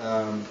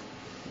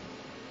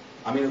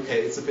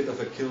 it's a bit of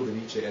a kill the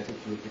VJ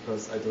attitude,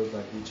 because I don't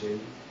like VJing.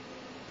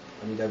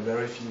 There are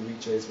very few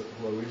VJs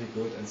who are really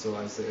good, and so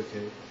I say,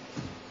 okay,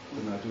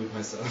 then I do it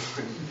myself.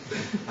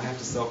 I have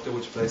the software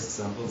which plays the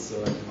samples,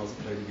 so I can also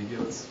play the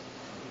videos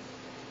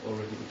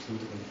already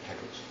included in the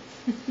package.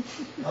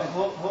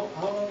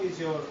 How long is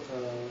your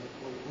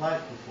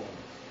live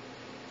performance?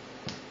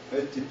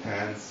 It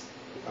depends.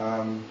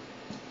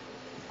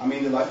 I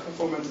mean, the live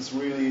performance is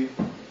really,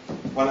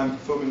 when I'm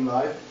performing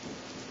live,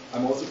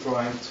 I'm also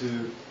trying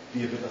to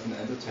be a bit of an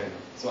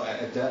entertainer. So I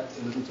adapt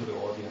a little to the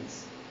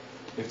audience.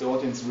 If the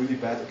audience is really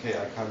bad, okay,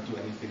 I can't do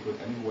anything good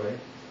anyway.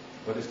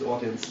 But if the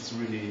audience is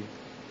really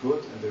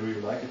good and they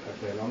really like it, I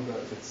play longer.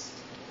 If it's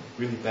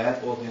really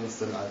bad audience,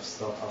 then I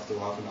stop after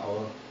half an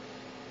hour.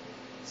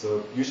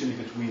 So usually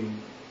between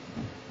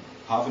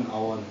half an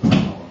hour and 1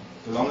 hour.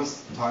 The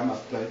longest time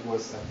I've played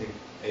was, I think,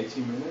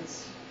 80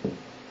 minutes.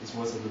 This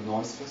was at the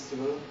Noise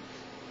Festival.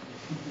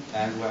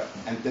 And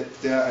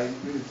there I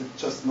really did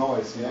just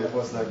noise. You know, it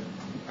was like,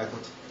 I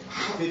thought,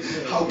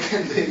 how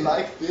can they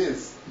like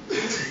this?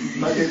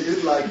 But they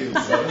did like it,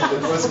 so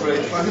it was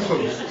great fun for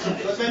me.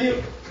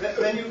 But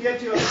when you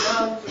get your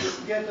sound to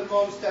get the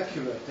most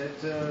accurate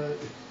at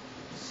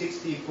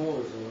 64s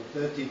or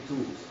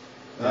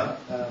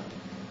 32s,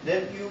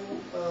 then you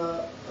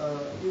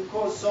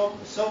cause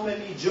so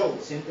many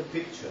jokes in the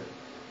picture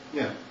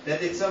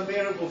that it's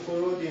unbearable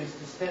for audience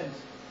to stand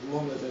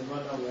longer than 1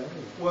 hour anyway.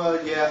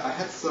 Well, yeah, I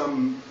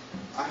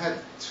had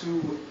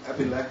 2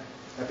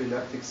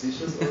 epileptic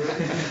seizures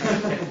already.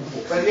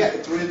 But yeah,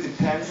 it really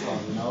depends on,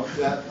 you know.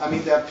 I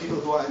mean, there are people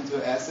who are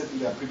into acid and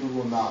there are people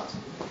who are not.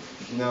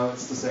 You know,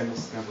 it's the same with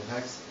scrambled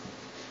eggs.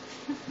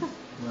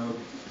 You know,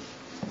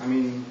 I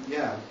mean,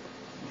 yeah.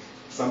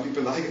 Some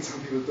people like it, some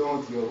people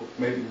don't. You're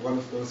maybe one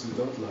of those who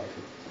don't like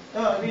it.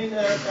 No, I mean,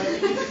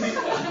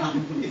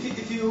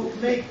 if you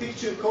make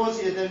picture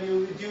cozier, then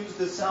you reduce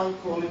the sound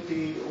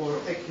quality or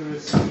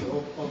accuracy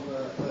of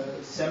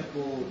a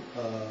sample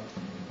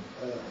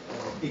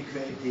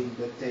equating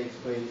that takes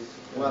place.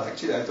 Well,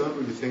 actually, I don't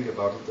really think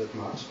about it that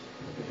much.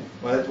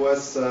 Well, it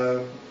was,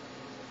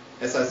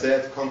 as I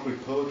said,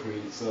 concrete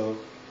poetry. So,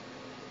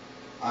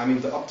 I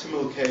mean, the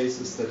optimal case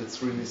is that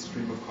it's really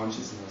stream of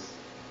consciousness.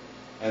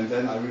 And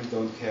then I really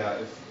don't care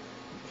if,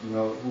 you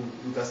know,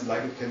 who doesn't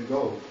like it can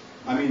go.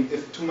 I mean,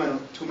 if too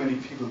many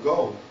people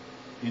go,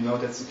 you know,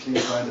 that's a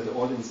clear sign that the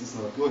audience is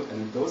not good. And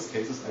in those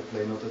cases, I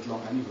play not that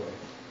long anyway.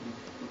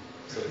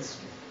 So it's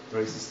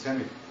very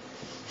systemic.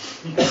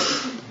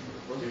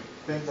 Well,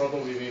 you've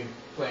probably been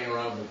playing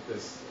around with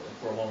this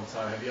for a long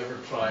time. Have you ever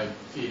tried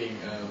feeding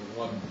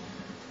one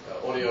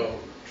audio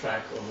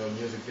track of a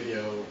music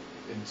video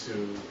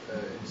into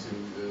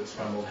the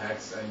scrambled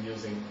hex and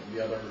using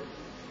the other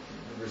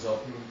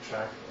resultant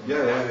track?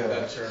 Yeah. Did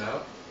that turn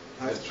out?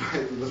 I've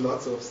tried with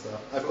lots of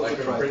stuff. I've like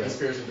also tried a Britney that.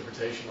 Spears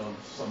interpretation of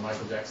some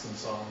Michael Jackson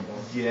song? Or?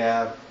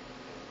 Yeah,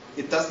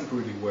 it doesn't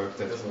really work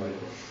that way.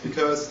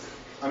 Because,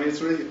 I mean,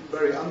 it's really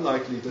very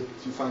unlikely that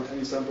you find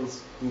any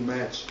samples who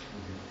match.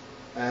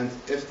 Mm-hmm. And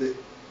if the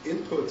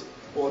input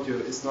audio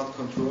is not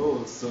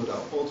controlled, so the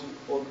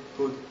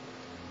output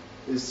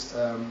is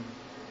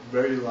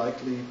very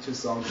likely to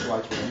sound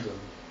quite random.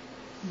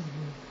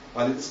 Mm-hmm.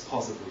 But it is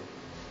possible.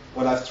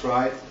 What I've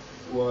tried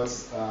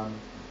was,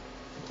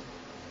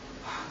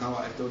 now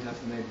I don't have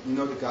the name. You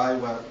know the guy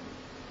where,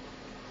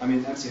 I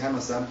mean, MC Hammer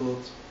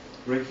sampled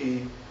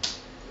Ricky.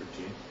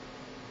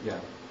 Yeah.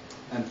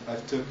 And I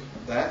took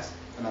that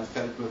and I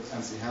fed it with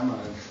MC Hammer,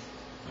 and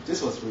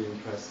this was really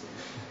interesting.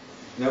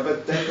 Yeah,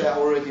 but then there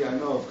already, I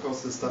know, of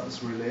course, this stuff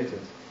is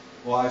related.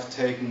 Or I've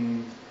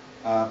taken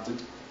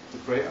the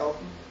Grey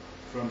album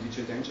from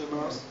DJ Danger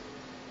Mouse,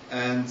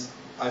 and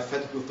I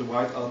fed it with the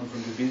White album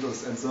from the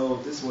Beatles, and so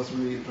this was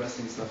really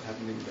interesting stuff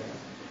happening there.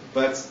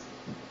 But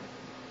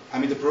I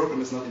mean, the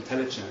program is not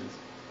intelligent.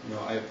 You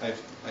know, I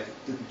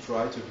didn't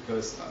try to,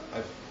 because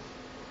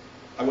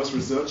I was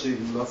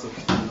researching lots of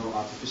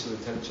artificial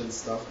intelligence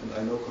stuff, and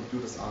I know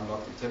computers are not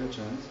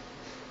intelligent,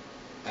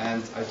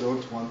 and I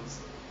don't want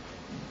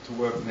to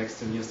work the next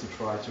 10 years to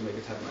try to make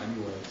it happen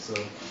anyway. So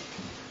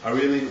I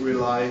really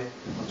rely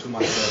onto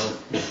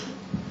myself.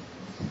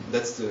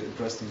 That's the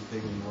interesting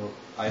thing, you know.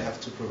 I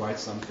have to provide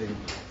something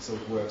so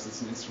it works.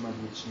 It's an instrument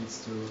which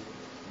needs to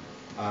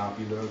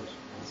be learned.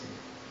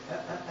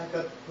 I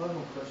got one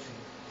more question.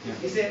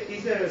 Yeah.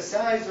 Is there a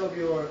size of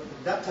your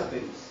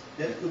database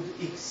that could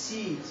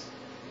exceed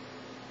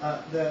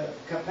the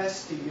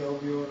capacity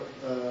of your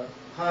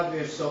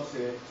hardware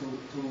software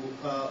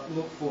to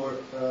look for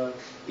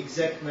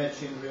exact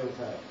match in real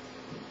time?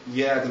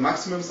 Yeah, the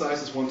maximum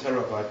size is 1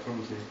 terabyte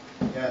currently.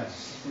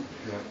 Yes.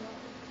 Yeah.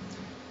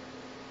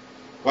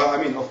 Well,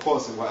 I mean, of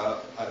course,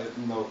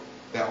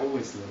 there are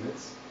always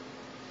limits,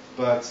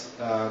 but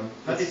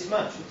it's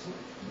much.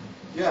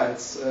 Yeah,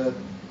 it's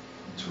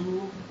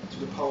 2 to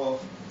the power of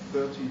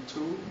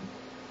 32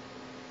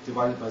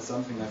 divided by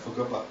something I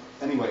forgot, but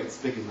anyway, it's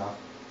big enough.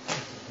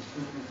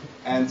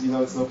 And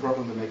it's no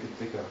problem to make it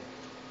bigger.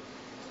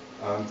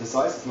 The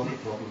size is not the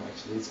problem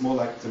actually. It's more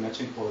like the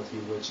matching quality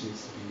which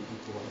needs to be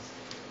equalized.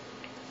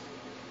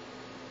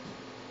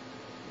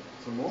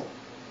 Some more?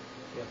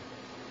 Yeah.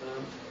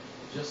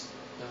 Just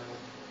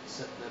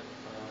said that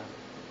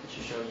which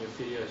you showed in your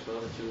video as well,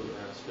 that you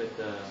split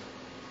the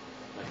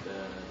like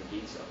the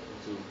beats up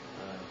into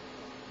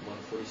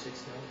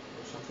 146 now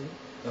or something?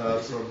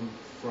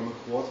 From a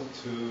quarter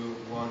to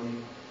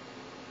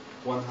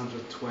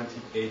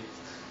 128.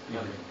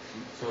 Okay.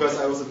 So Because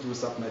I also do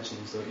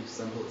sub-matching, so each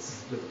sample is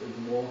split a bit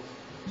more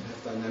to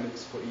have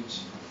dynamics for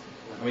each.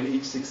 I mean,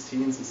 each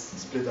 16th is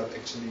split up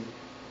actually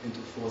into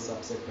 4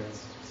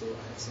 sub-segments, so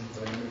I have some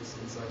dynamics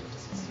inside of the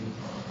 16th.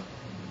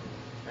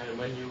 And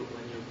when you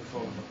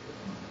perform,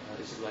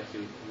 is it like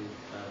you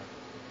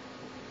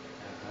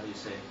how do you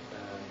say,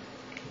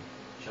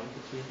 jump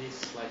between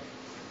these like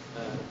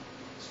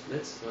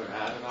splits, or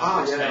I don't know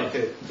how to explain.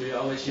 Okay. Do you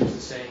always use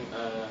the same?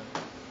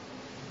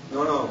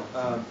 No.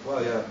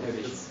 Well, yeah,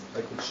 maybe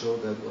I could show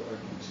that what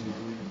I'm actually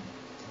doing.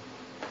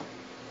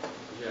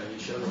 Yeah, you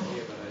showed it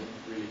here, but I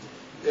didn't really.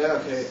 Yeah,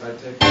 okay, I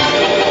take.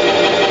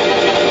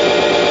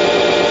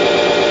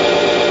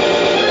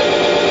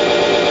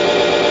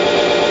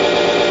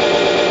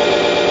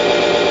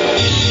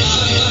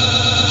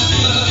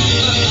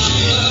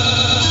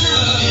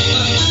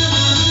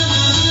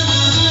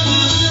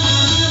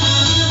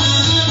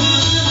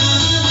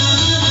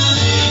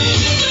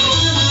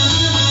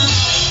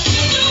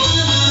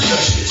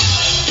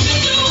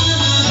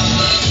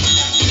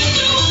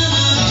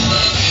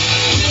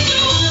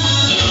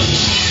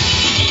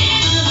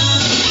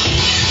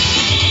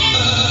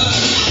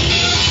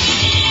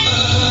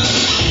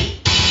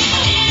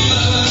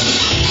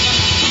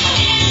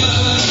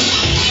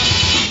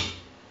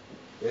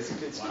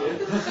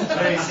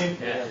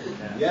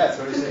 Yeah, it's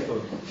very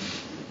simple.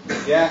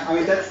 Yeah, I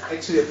mean, that's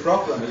actually a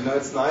problem. You know,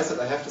 it's nice that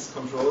I have this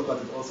control,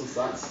 but it also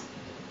sucks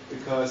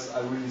because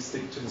I really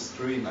stick to the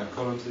screen. I'm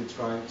currently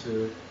trying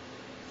to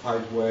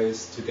find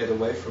ways to get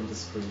away from the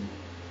screen.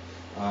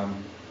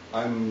 I'm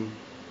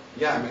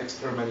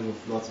experimenting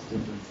with lots of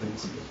different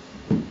things.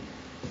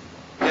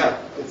 Yeah,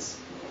 it's.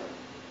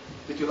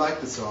 Did you like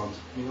the sound?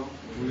 You know,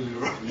 really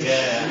rock.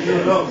 Yeah.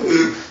 You know.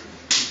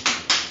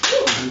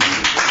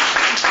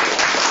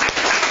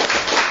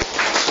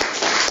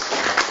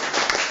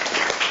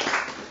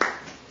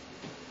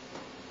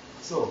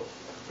 So,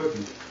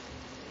 Phoebe.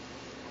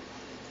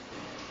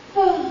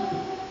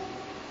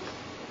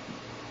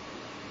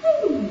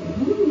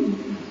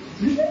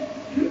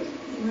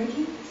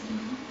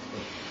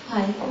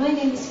 Hi, my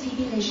name is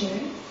Phoebe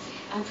Legere.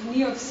 I'm from New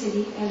York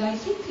City, and I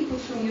think people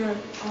from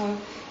Europe are,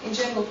 in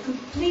general,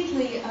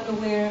 completely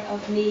unaware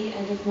of me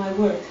and of my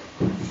work.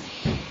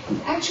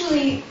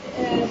 Actually,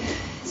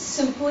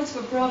 some points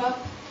were brought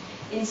up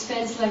in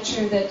Sven's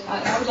lecture that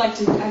I would like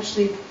to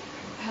actually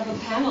have a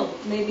panel,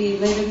 maybe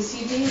later this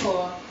evening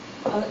or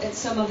at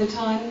some other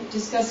time,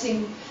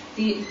 discussing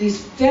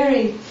these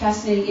very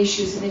fascinating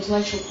issues of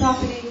intellectual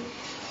property,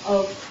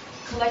 of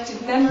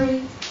collective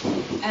memory,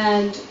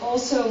 and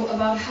also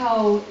about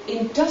how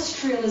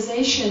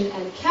industrialization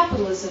and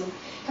capitalism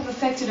have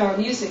affected our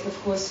music. Of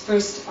course,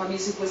 first our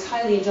music was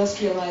highly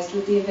industrialized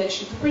with the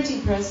invention of the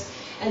printing press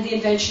and the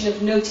invention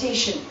of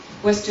notation,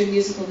 Western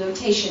musical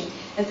notation.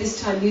 At this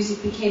time,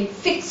 music became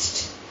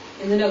fixed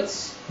in the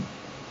notes.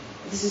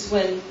 This is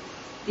when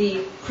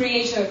the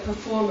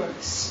creator-performer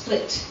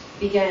split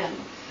began.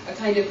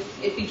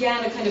 It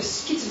began a kind of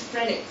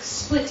schizophrenic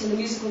split in the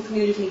musical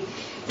community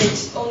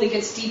that only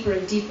gets deeper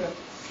and deeper.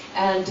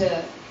 And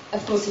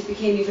of course, it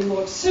became even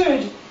more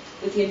absurd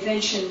with the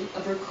invention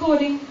of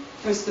recording.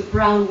 First, the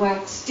brown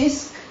wax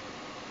disc,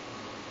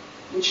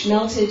 which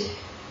melted,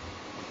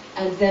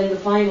 and then the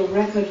vinyl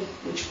record,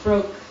 which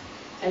broke,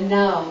 and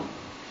now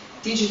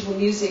digital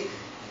music,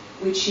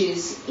 which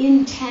is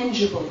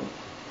intangible,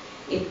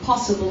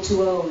 impossible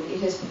to own. It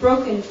has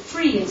broken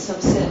free, in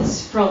some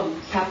sense, from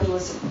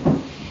capitalism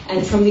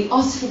and from the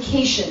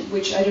ossification,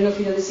 which I don't know if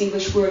you know this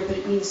English word, but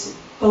it means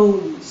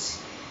bones.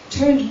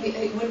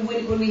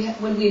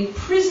 When we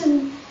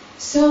imprison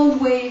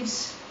sound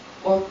waves,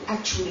 or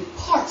actually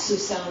parts of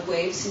sound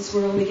waves, since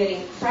we're only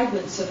getting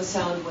fragments of a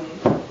sound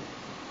wave,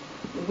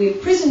 when we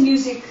imprison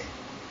music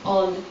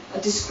on a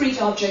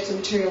discrete object, a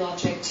material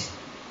object,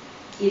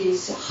 it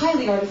is a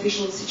highly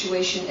artificial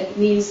situation. It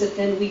means that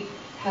then we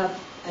have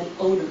an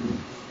owner.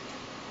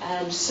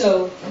 And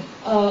so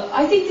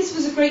I think this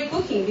was a great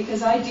booking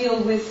because I deal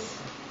with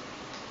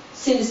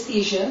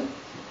synesthesia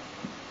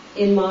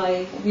in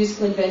my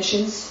musical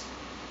inventions,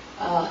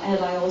 and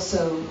I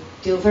also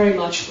deal very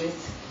much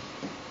with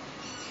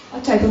a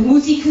type of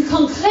musique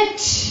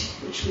concrète,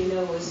 which we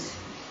know was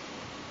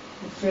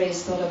a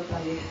phrase thought up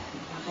by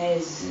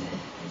Varese.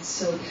 And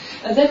so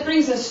that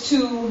brings us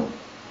to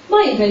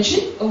my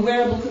invention, a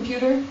wearable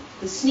computer,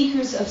 the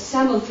sneakers of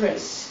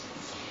Samothrace.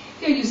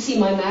 Here you see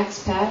my Max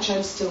patch.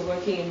 I'm still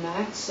working in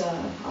Max.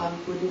 I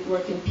wouldn't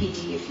work in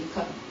PD if you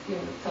cut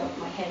up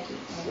my head.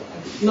 I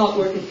would not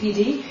work in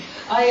PD.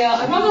 I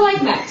rather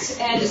like Max,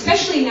 and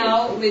especially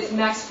now with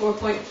Max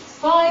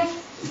 4.5.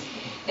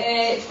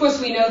 Of course,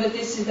 we know that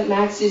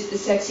Max is the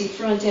sexy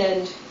front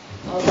end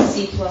of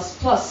C++.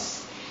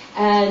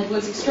 And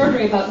what's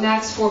extraordinary about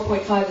Max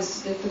 4.5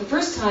 is that for the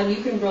first time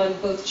you can run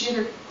both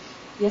jitter.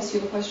 Yes, you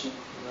have a question?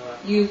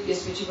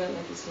 Yes, but you went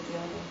like this with the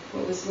elbow.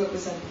 What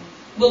was that?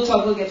 We'll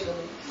get to it.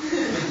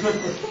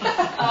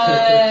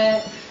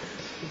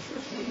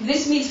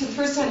 This means for the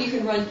first time you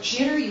can run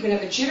jitter, you can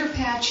have a jitter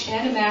patch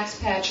and a max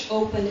patch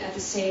open at the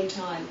same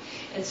time.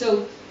 And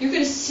so you're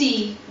going to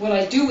see what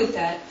I do with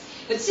that.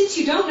 But since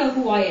you don't know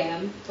who I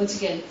am, once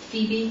again,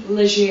 Phoebe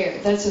Legere,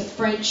 that's a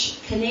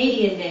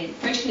French-Canadian name.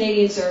 French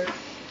Canadians are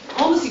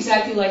almost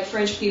exactly like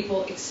French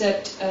people,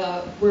 except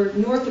we're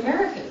North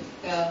American.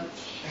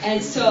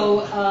 And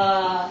so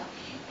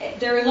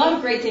there are a lot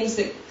of great things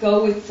that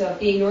go with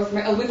being North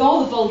American, with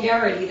all the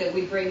vulgarity that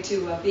we bring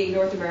to being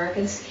North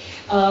Americans.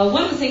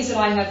 One of the things that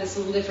I have that's a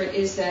little different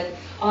is that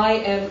I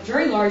am a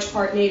very large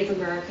part Native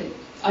American.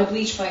 I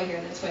bleach my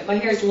hair, that's why. My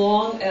hair is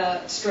long,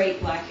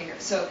 straight black hair.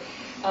 So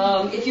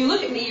if you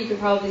look at me, you can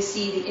probably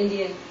see the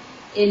Indian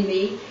in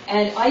me.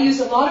 And I use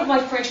a lot of my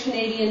French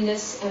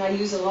Canadianness, and I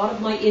use a lot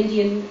of my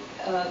Indian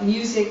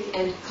music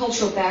and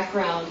cultural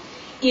background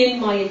in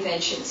my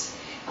inventions.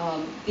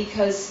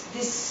 Because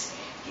this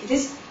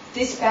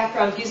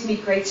background gives me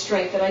great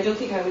strength that I don't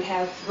think I would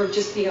have from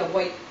just being a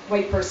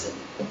white person.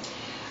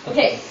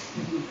 Okay,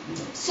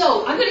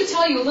 so I'm going to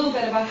tell you a little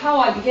bit about how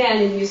I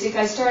began in music.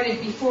 I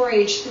started before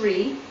age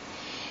 3,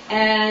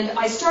 and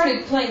I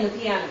started playing the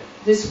piano.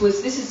 This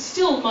is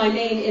still my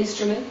main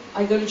instrument.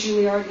 I go to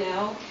Juilliard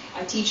now.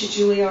 I teach at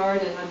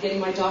Juilliard, and I'm getting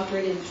my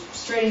doctorate in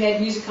straight-ahead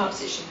music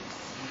composition.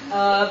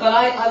 But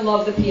I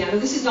love the piano.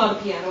 This is not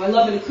a piano. I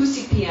love an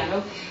acoustic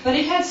piano, but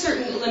it had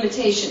certain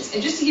limitations.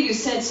 And just to give you a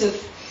sense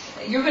of,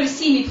 you're going to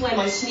see me play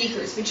my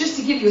sneakers, but just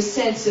to give you a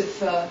sense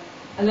of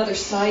another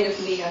side of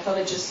me, I thought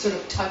I'd just sort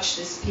of touch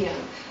this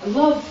piano. I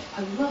love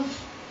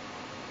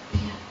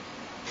piano.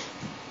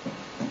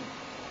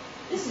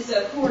 This is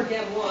a Chord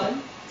M1.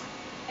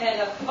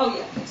 And, oh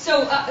yeah,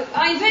 so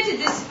I invented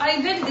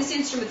this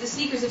instrument, the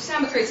sneakers of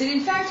Samothrace. It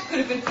in fact could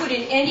have been put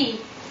in any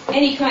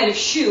kind of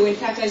shoe. In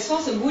fact, I saw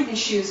some wooden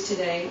shoes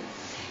today,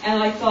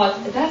 and I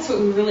thought that's what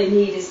we really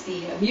need is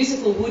the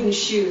musical wooden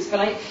shoes. But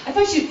I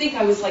thought you'd think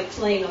I was like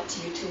playing up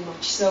to you too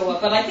much. So,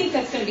 but I think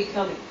that's going to be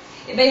coming.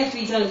 It may have to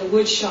be done in the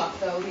wood shop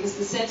though, because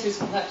the sensors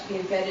will have to be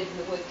embedded in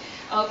the wood.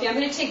 Okay, I'm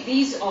going to take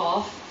these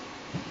off.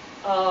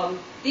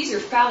 These are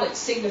phallic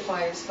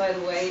signifiers, by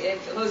the way.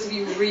 If those of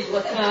you who read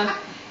Lacan.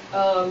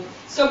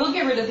 So we'll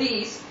get rid of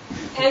these,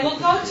 and we'll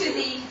go to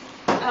the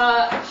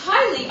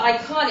highly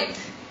iconic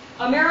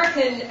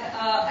American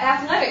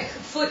athletic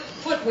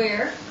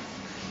footwear.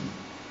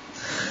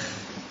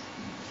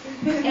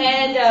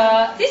 And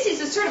this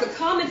is a sort of a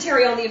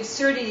commentary on the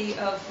absurdity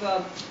of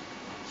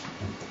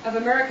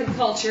American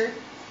culture,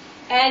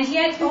 and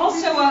yet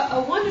also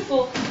a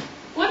wonderful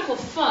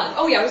fun.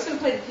 Oh yeah, I was going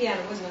to play the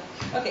piano, wasn't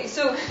I? Okay,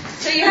 so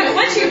you have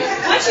once you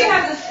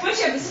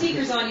have the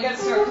sneakers on, you got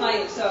to start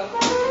playing. So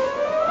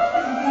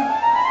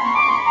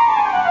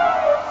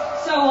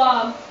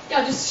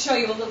I'll just show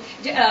you a little.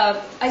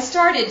 I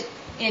started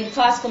in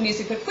classical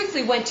music, but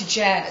quickly went to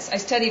jazz. I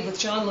studied with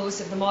John Lewis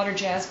of the Modern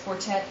Jazz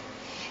Quartet,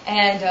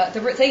 and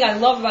the thing I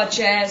love about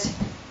jazz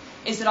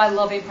is that I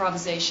love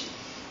improvisation.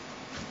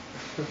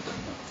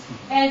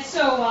 And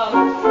so.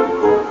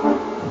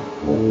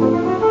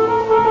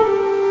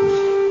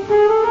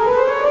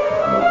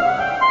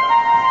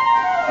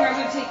 Here, I'm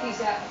going to take these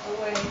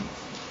away.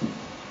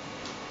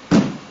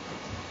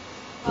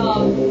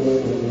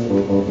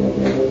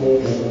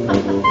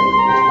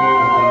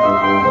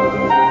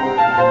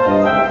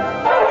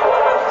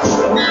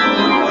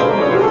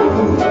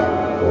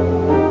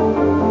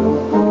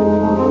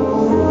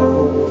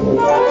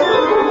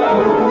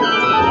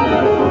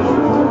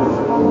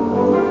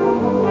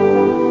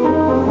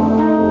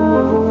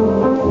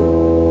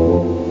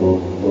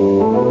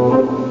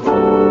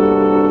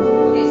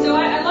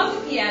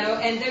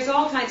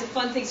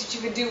 Things that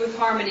you could do with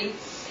harmony,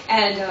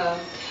 and I'm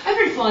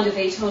very fond of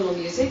atonal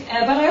music,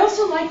 but I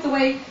also like the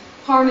way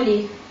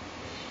harmony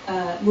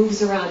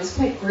moves around. It's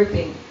quite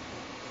gripping.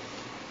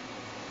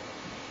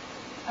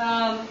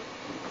 I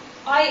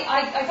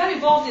got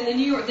involved in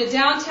the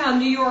downtown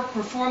New York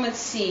performance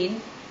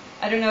scene.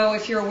 I don't know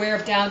if you're aware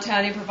of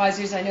downtown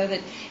improvisers. I know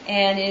that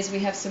Anne is. We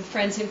have some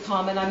friends in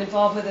common. I'm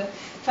involved with a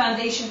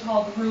foundation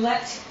called the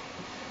Roulette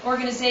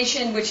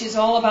Organization, which is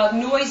all about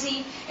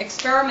noisy,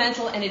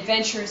 experimental, and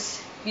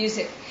adventurous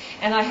music.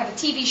 And I have a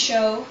TV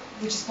show,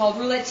 which is called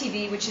Roulette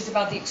TV, which is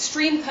about the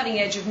extreme cutting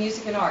edge of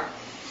music and art.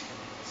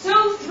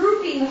 So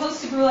through being the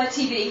host of Roulette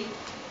TV,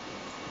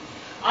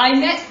 I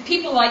met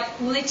people like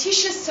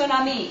Laetitia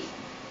Sonami,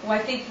 who I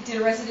think did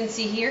a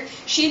residency here.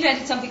 She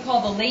invented something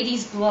called the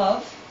Lady's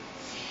Glove.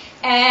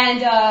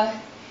 And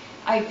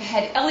I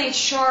had Elliot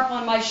Sharp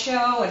on my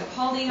show, and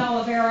Pauline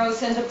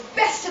Oliveros, and the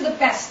best of the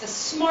best, the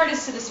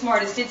smartest of the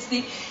smartest. It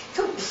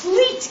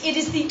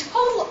is the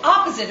total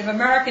opposite of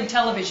American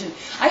television.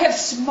 I have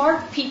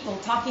smart people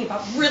talking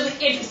about really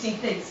interesting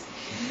things.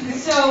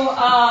 So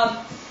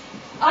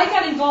I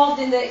got involved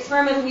in the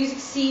experimental music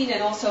scene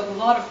and also a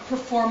lot of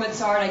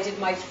performance art. I did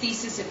my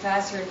thesis at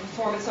Vassar in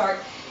performance art.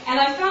 And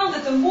I found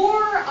that the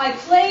more I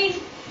played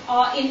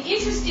in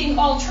interesting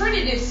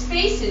alternative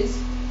spaces,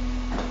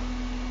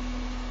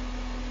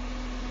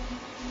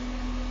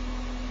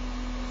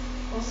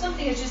 well,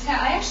 something has just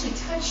happened. I actually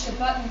touched a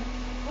button.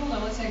 Hold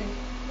on one second.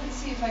 Let's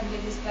see if I can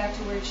get this back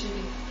to where it should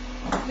be.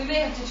 We may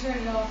have to turn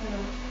it off and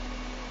on.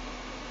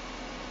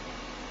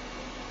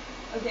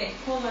 Okay,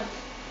 hold on.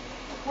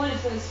 One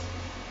of those.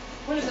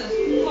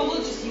 Oh, we'll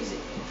just use it.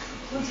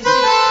 And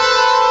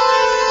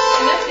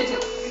that's good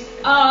too.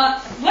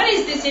 What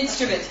is this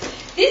instrument?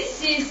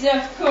 This is,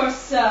 of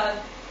course, an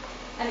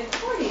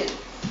accordion.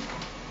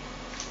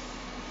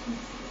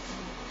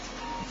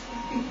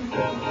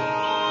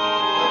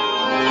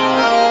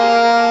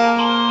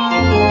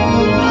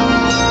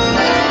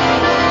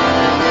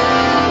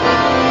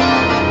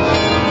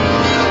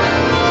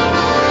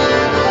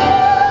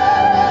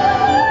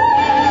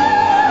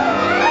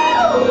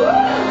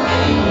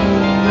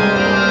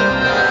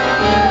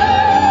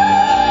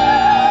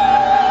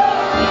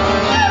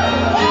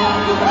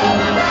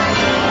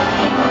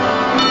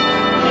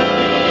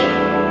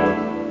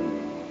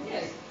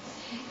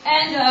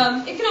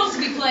 It can also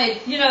be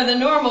played, the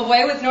normal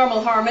way with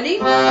normal harmony.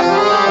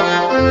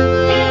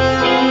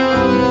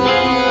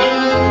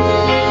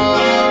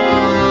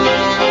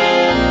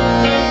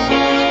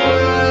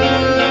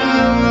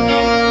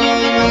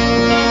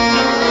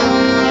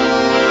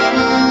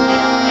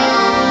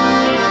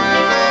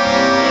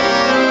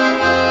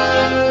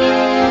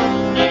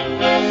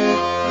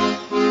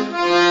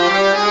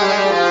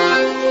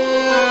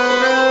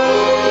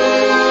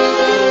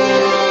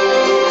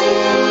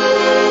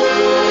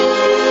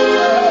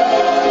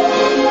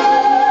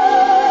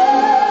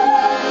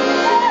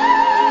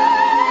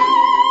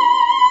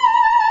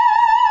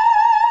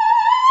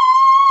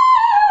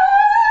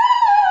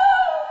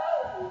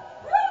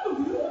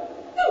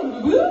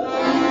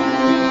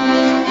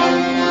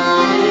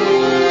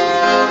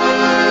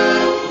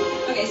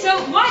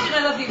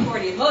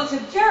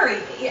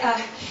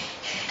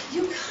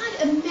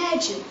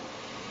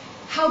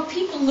 How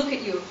people look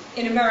at you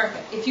in America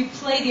if you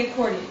play the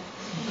accordion.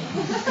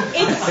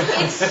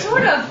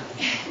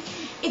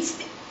 It's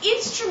the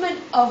instrument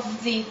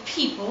of the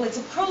people. It's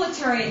a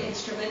proletarian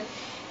instrument.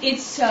 And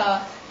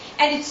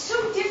it's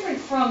so different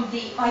from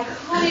the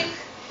iconic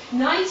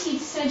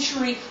 19th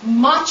century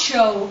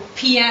macho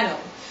piano,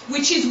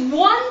 which is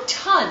 1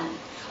 ton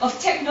of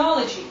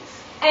technology,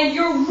 and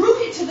you're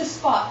rooted to the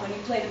spot when you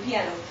play the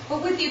piano.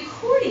 But with the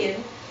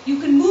accordion, you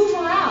can move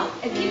around,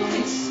 and people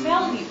can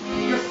smell you,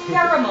 your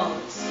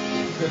pheromones.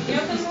 You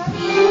know what those are?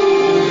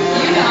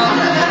 You know.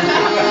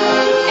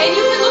 And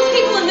you can look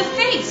people in the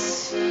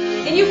face,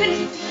 and you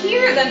can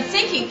hear them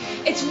thinking.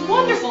 It's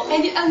wonderful.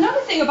 And another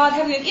thing about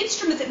having an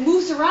instrument that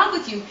moves around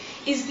with you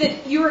is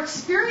that you're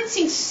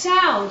experiencing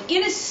sound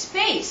in a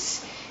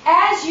space.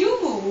 As you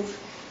move,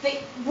 the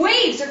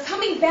waves are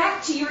coming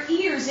back to your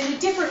ears in a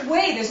different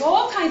way. There's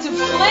all kinds of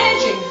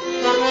flanging.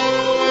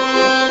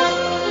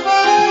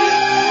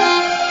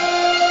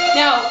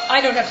 Now,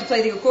 I don't have to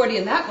play the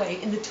accordion that way,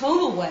 in the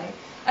tonal way.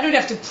 I don't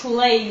have to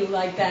play you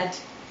like that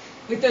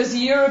with those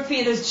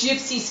European, those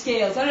gypsy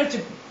scales. I don't have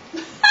to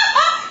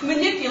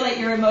manipulate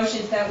your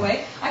emotions that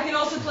way. I can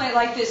also play it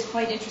like this,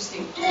 quite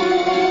interesting.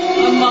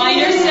 A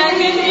minor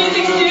second,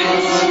 music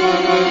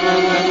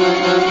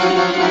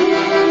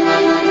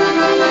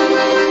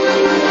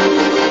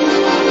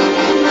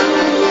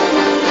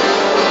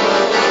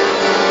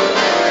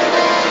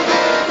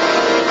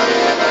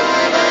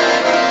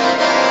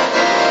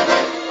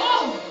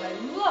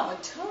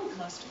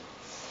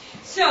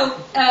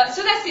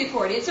So that's the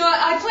accordion. So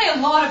I play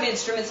a lot of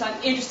instruments. I'm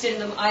interested in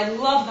them. I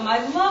love them. I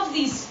love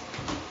these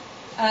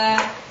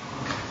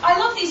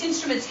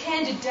instruments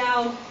handed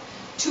down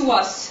to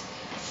us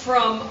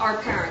from our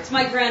parents.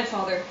 My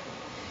grandfather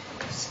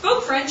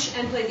spoke French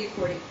and played the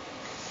accordion.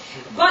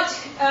 But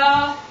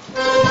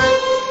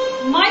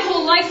my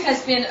whole life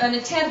has been an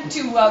attempt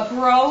to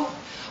grow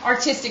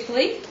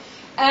artistically.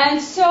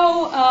 And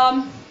so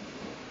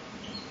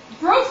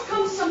growth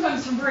comes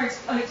sometimes from very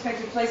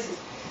unexpected places.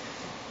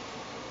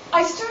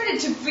 I started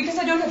to, because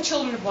I don't have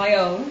children of my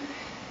own,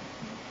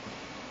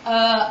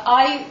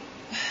 I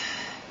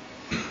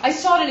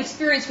sought an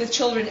experience with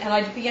children, and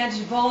I began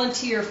to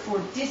volunteer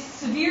for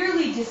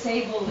severely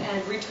disabled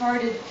and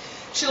retarded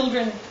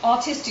children,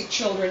 autistic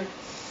children,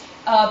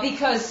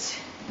 because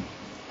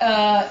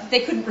they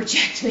couldn't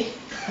reject me.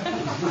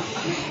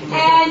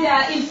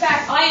 And in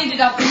fact, I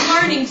ended up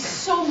learning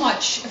so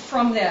much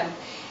from them.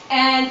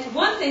 And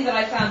one thing that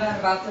I found out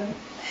about them,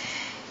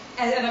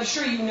 and I'm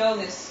sure you know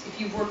this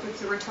if you've worked with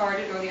the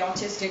retarded or the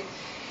autistic,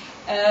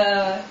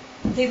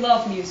 they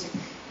love music.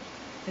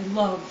 They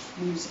love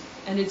music.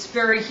 And it's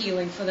very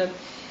healing for them.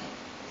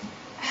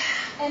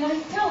 And I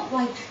felt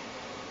like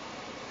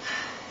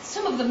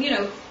some of them,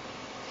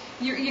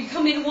 you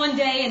come in one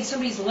day and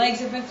somebody's legs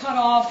have been cut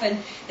off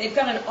and they've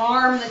got an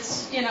arm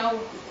that's,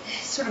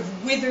 sort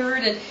of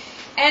withered.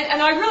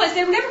 And I realized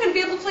they were never going to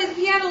be able to play the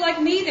piano like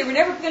me. They were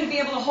never going to be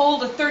able to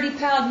hold a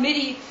 30-pound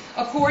MIDI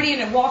accordion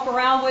and walk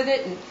around with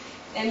it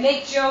and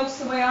make jokes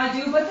the way I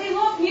do, but they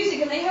love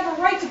music and they have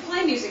a right to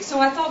play music. So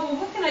I thought, well,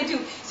 what can I do?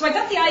 So I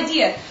got the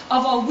idea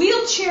of a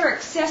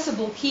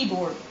wheelchair-accessible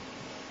keyboard.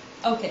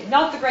 Okay,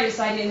 not the greatest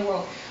idea in the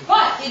world,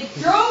 but it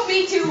drove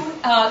me to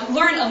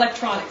learn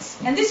electronics.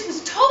 And this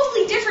was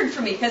totally different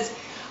for me because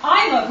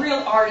I'm a real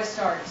artist.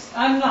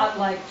 I'm not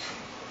like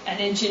an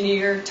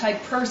engineer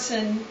type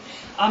person.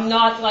 I'm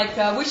not like,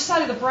 which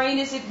side of the brain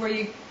is it where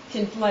you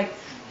can like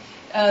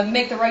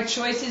make the right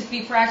choices,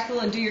 be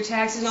practical, and do your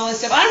taxes and all that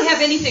stuff? I don't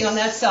have anything on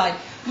that side.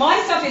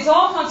 My stuff is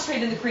all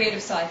concentrated in the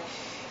creative side.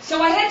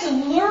 So I had to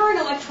learn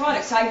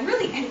electronics. And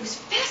it was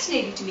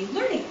fascinating to me,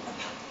 learning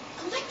about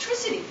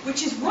electricity,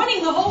 which is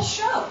running the whole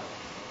show.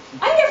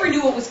 I never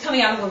knew what was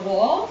coming out of the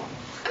wall.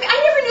 I mean, I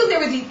never knew there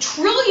were these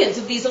trillions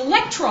of these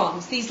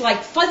electrons, these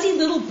like fuzzy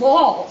little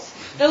balls.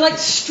 They're like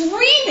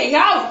streaming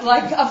out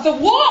like of the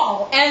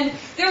wall, and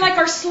they're like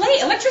our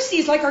slave. Electricity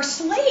is like our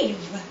slave.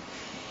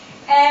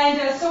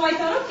 And so I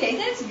thought, okay,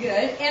 that's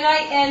good.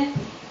 And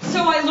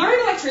so I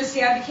learned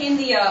electricity. I became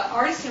the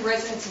artist in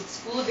residence at the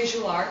School of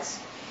Visual Arts,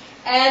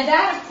 and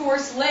that, of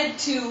course, led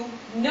to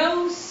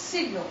no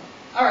signal.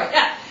 All right,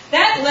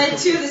 that led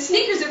to the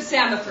sneakers of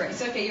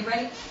Samothrace. Okay, you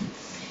ready?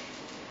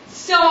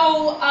 So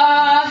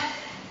I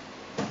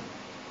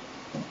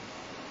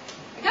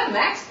got a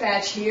Max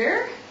badge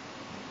here.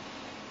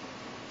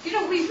 You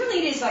know, we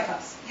really need like a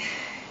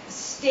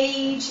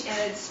stage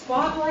and a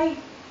spotlight.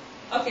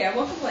 Okay, I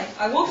won't complain.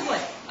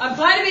 I'm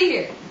glad to be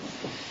here.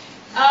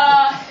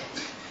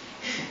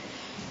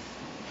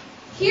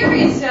 Here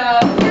is.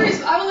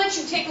 I will let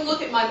you take a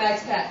look at my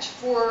Max patch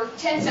for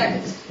 10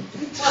 seconds.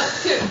 1,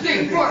 2,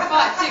 3, 4,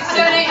 5, 6,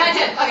 7, 8, 9,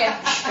 10. Okay.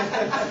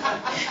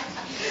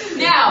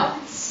 Now,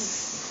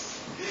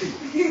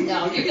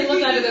 no, you can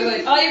look under the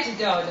hood. All you have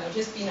to no,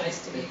 just be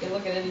nice to me. You can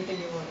look at anything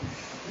you want.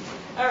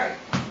 All right.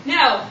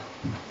 Now,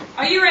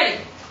 are you ready?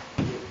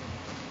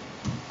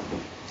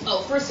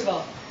 Oh, first of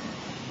all,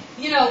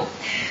 you know,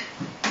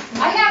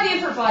 I have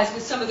improvised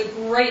with some of the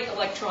great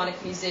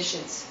electronic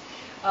musicians.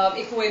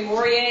 Ikoy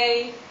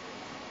Morier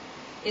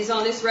is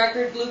on this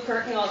record, Blue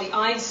Curtain, on the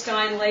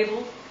Einstein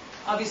label.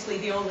 Obviously,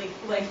 the only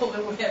label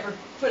that would ever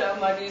put out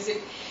my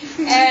music.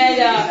 And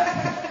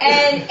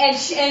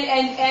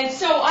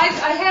so I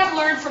have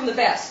learned from the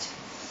best.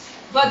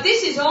 But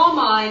this is all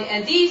mine,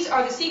 and these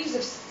are the Sneakers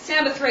of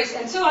Samothrace.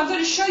 And so I'm going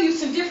to show you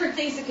some different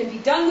things that can be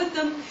done with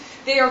them.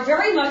 They are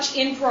very much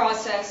in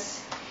process.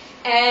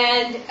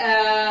 And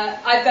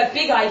I've got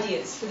big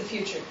ideas for the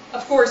future.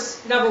 Of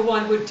course, number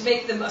one would to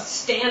make them a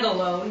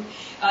standalone.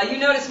 You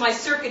notice my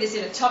circuit is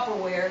in a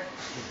Tupperware.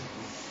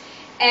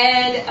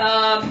 And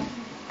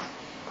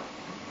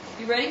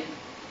you ready?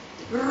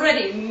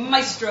 Ready,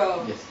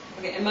 maestro. Yes.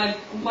 Okay, and my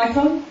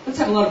microphone? Let's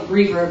have a lot of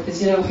reverb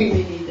because we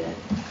really need that.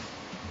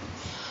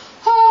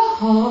 Ha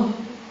ha.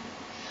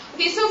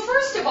 Okay, so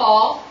first of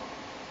all,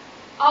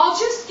 I'll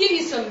just give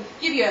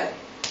you a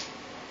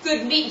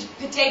good meat and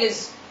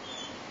potatoes.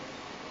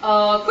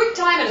 Quick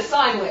time and a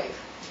sine wave.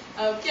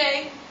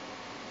 Okay?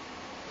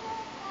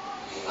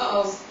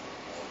 Uh-oh.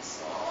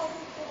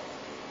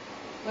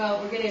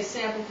 Well, we're getting a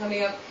sample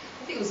coming up.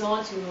 I think it was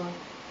on too long.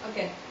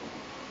 Okay.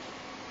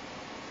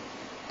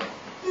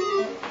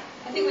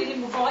 I think we need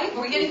more volume.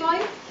 Are we getting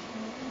volume?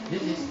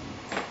 Yes.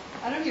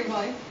 I don't hear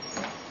volume.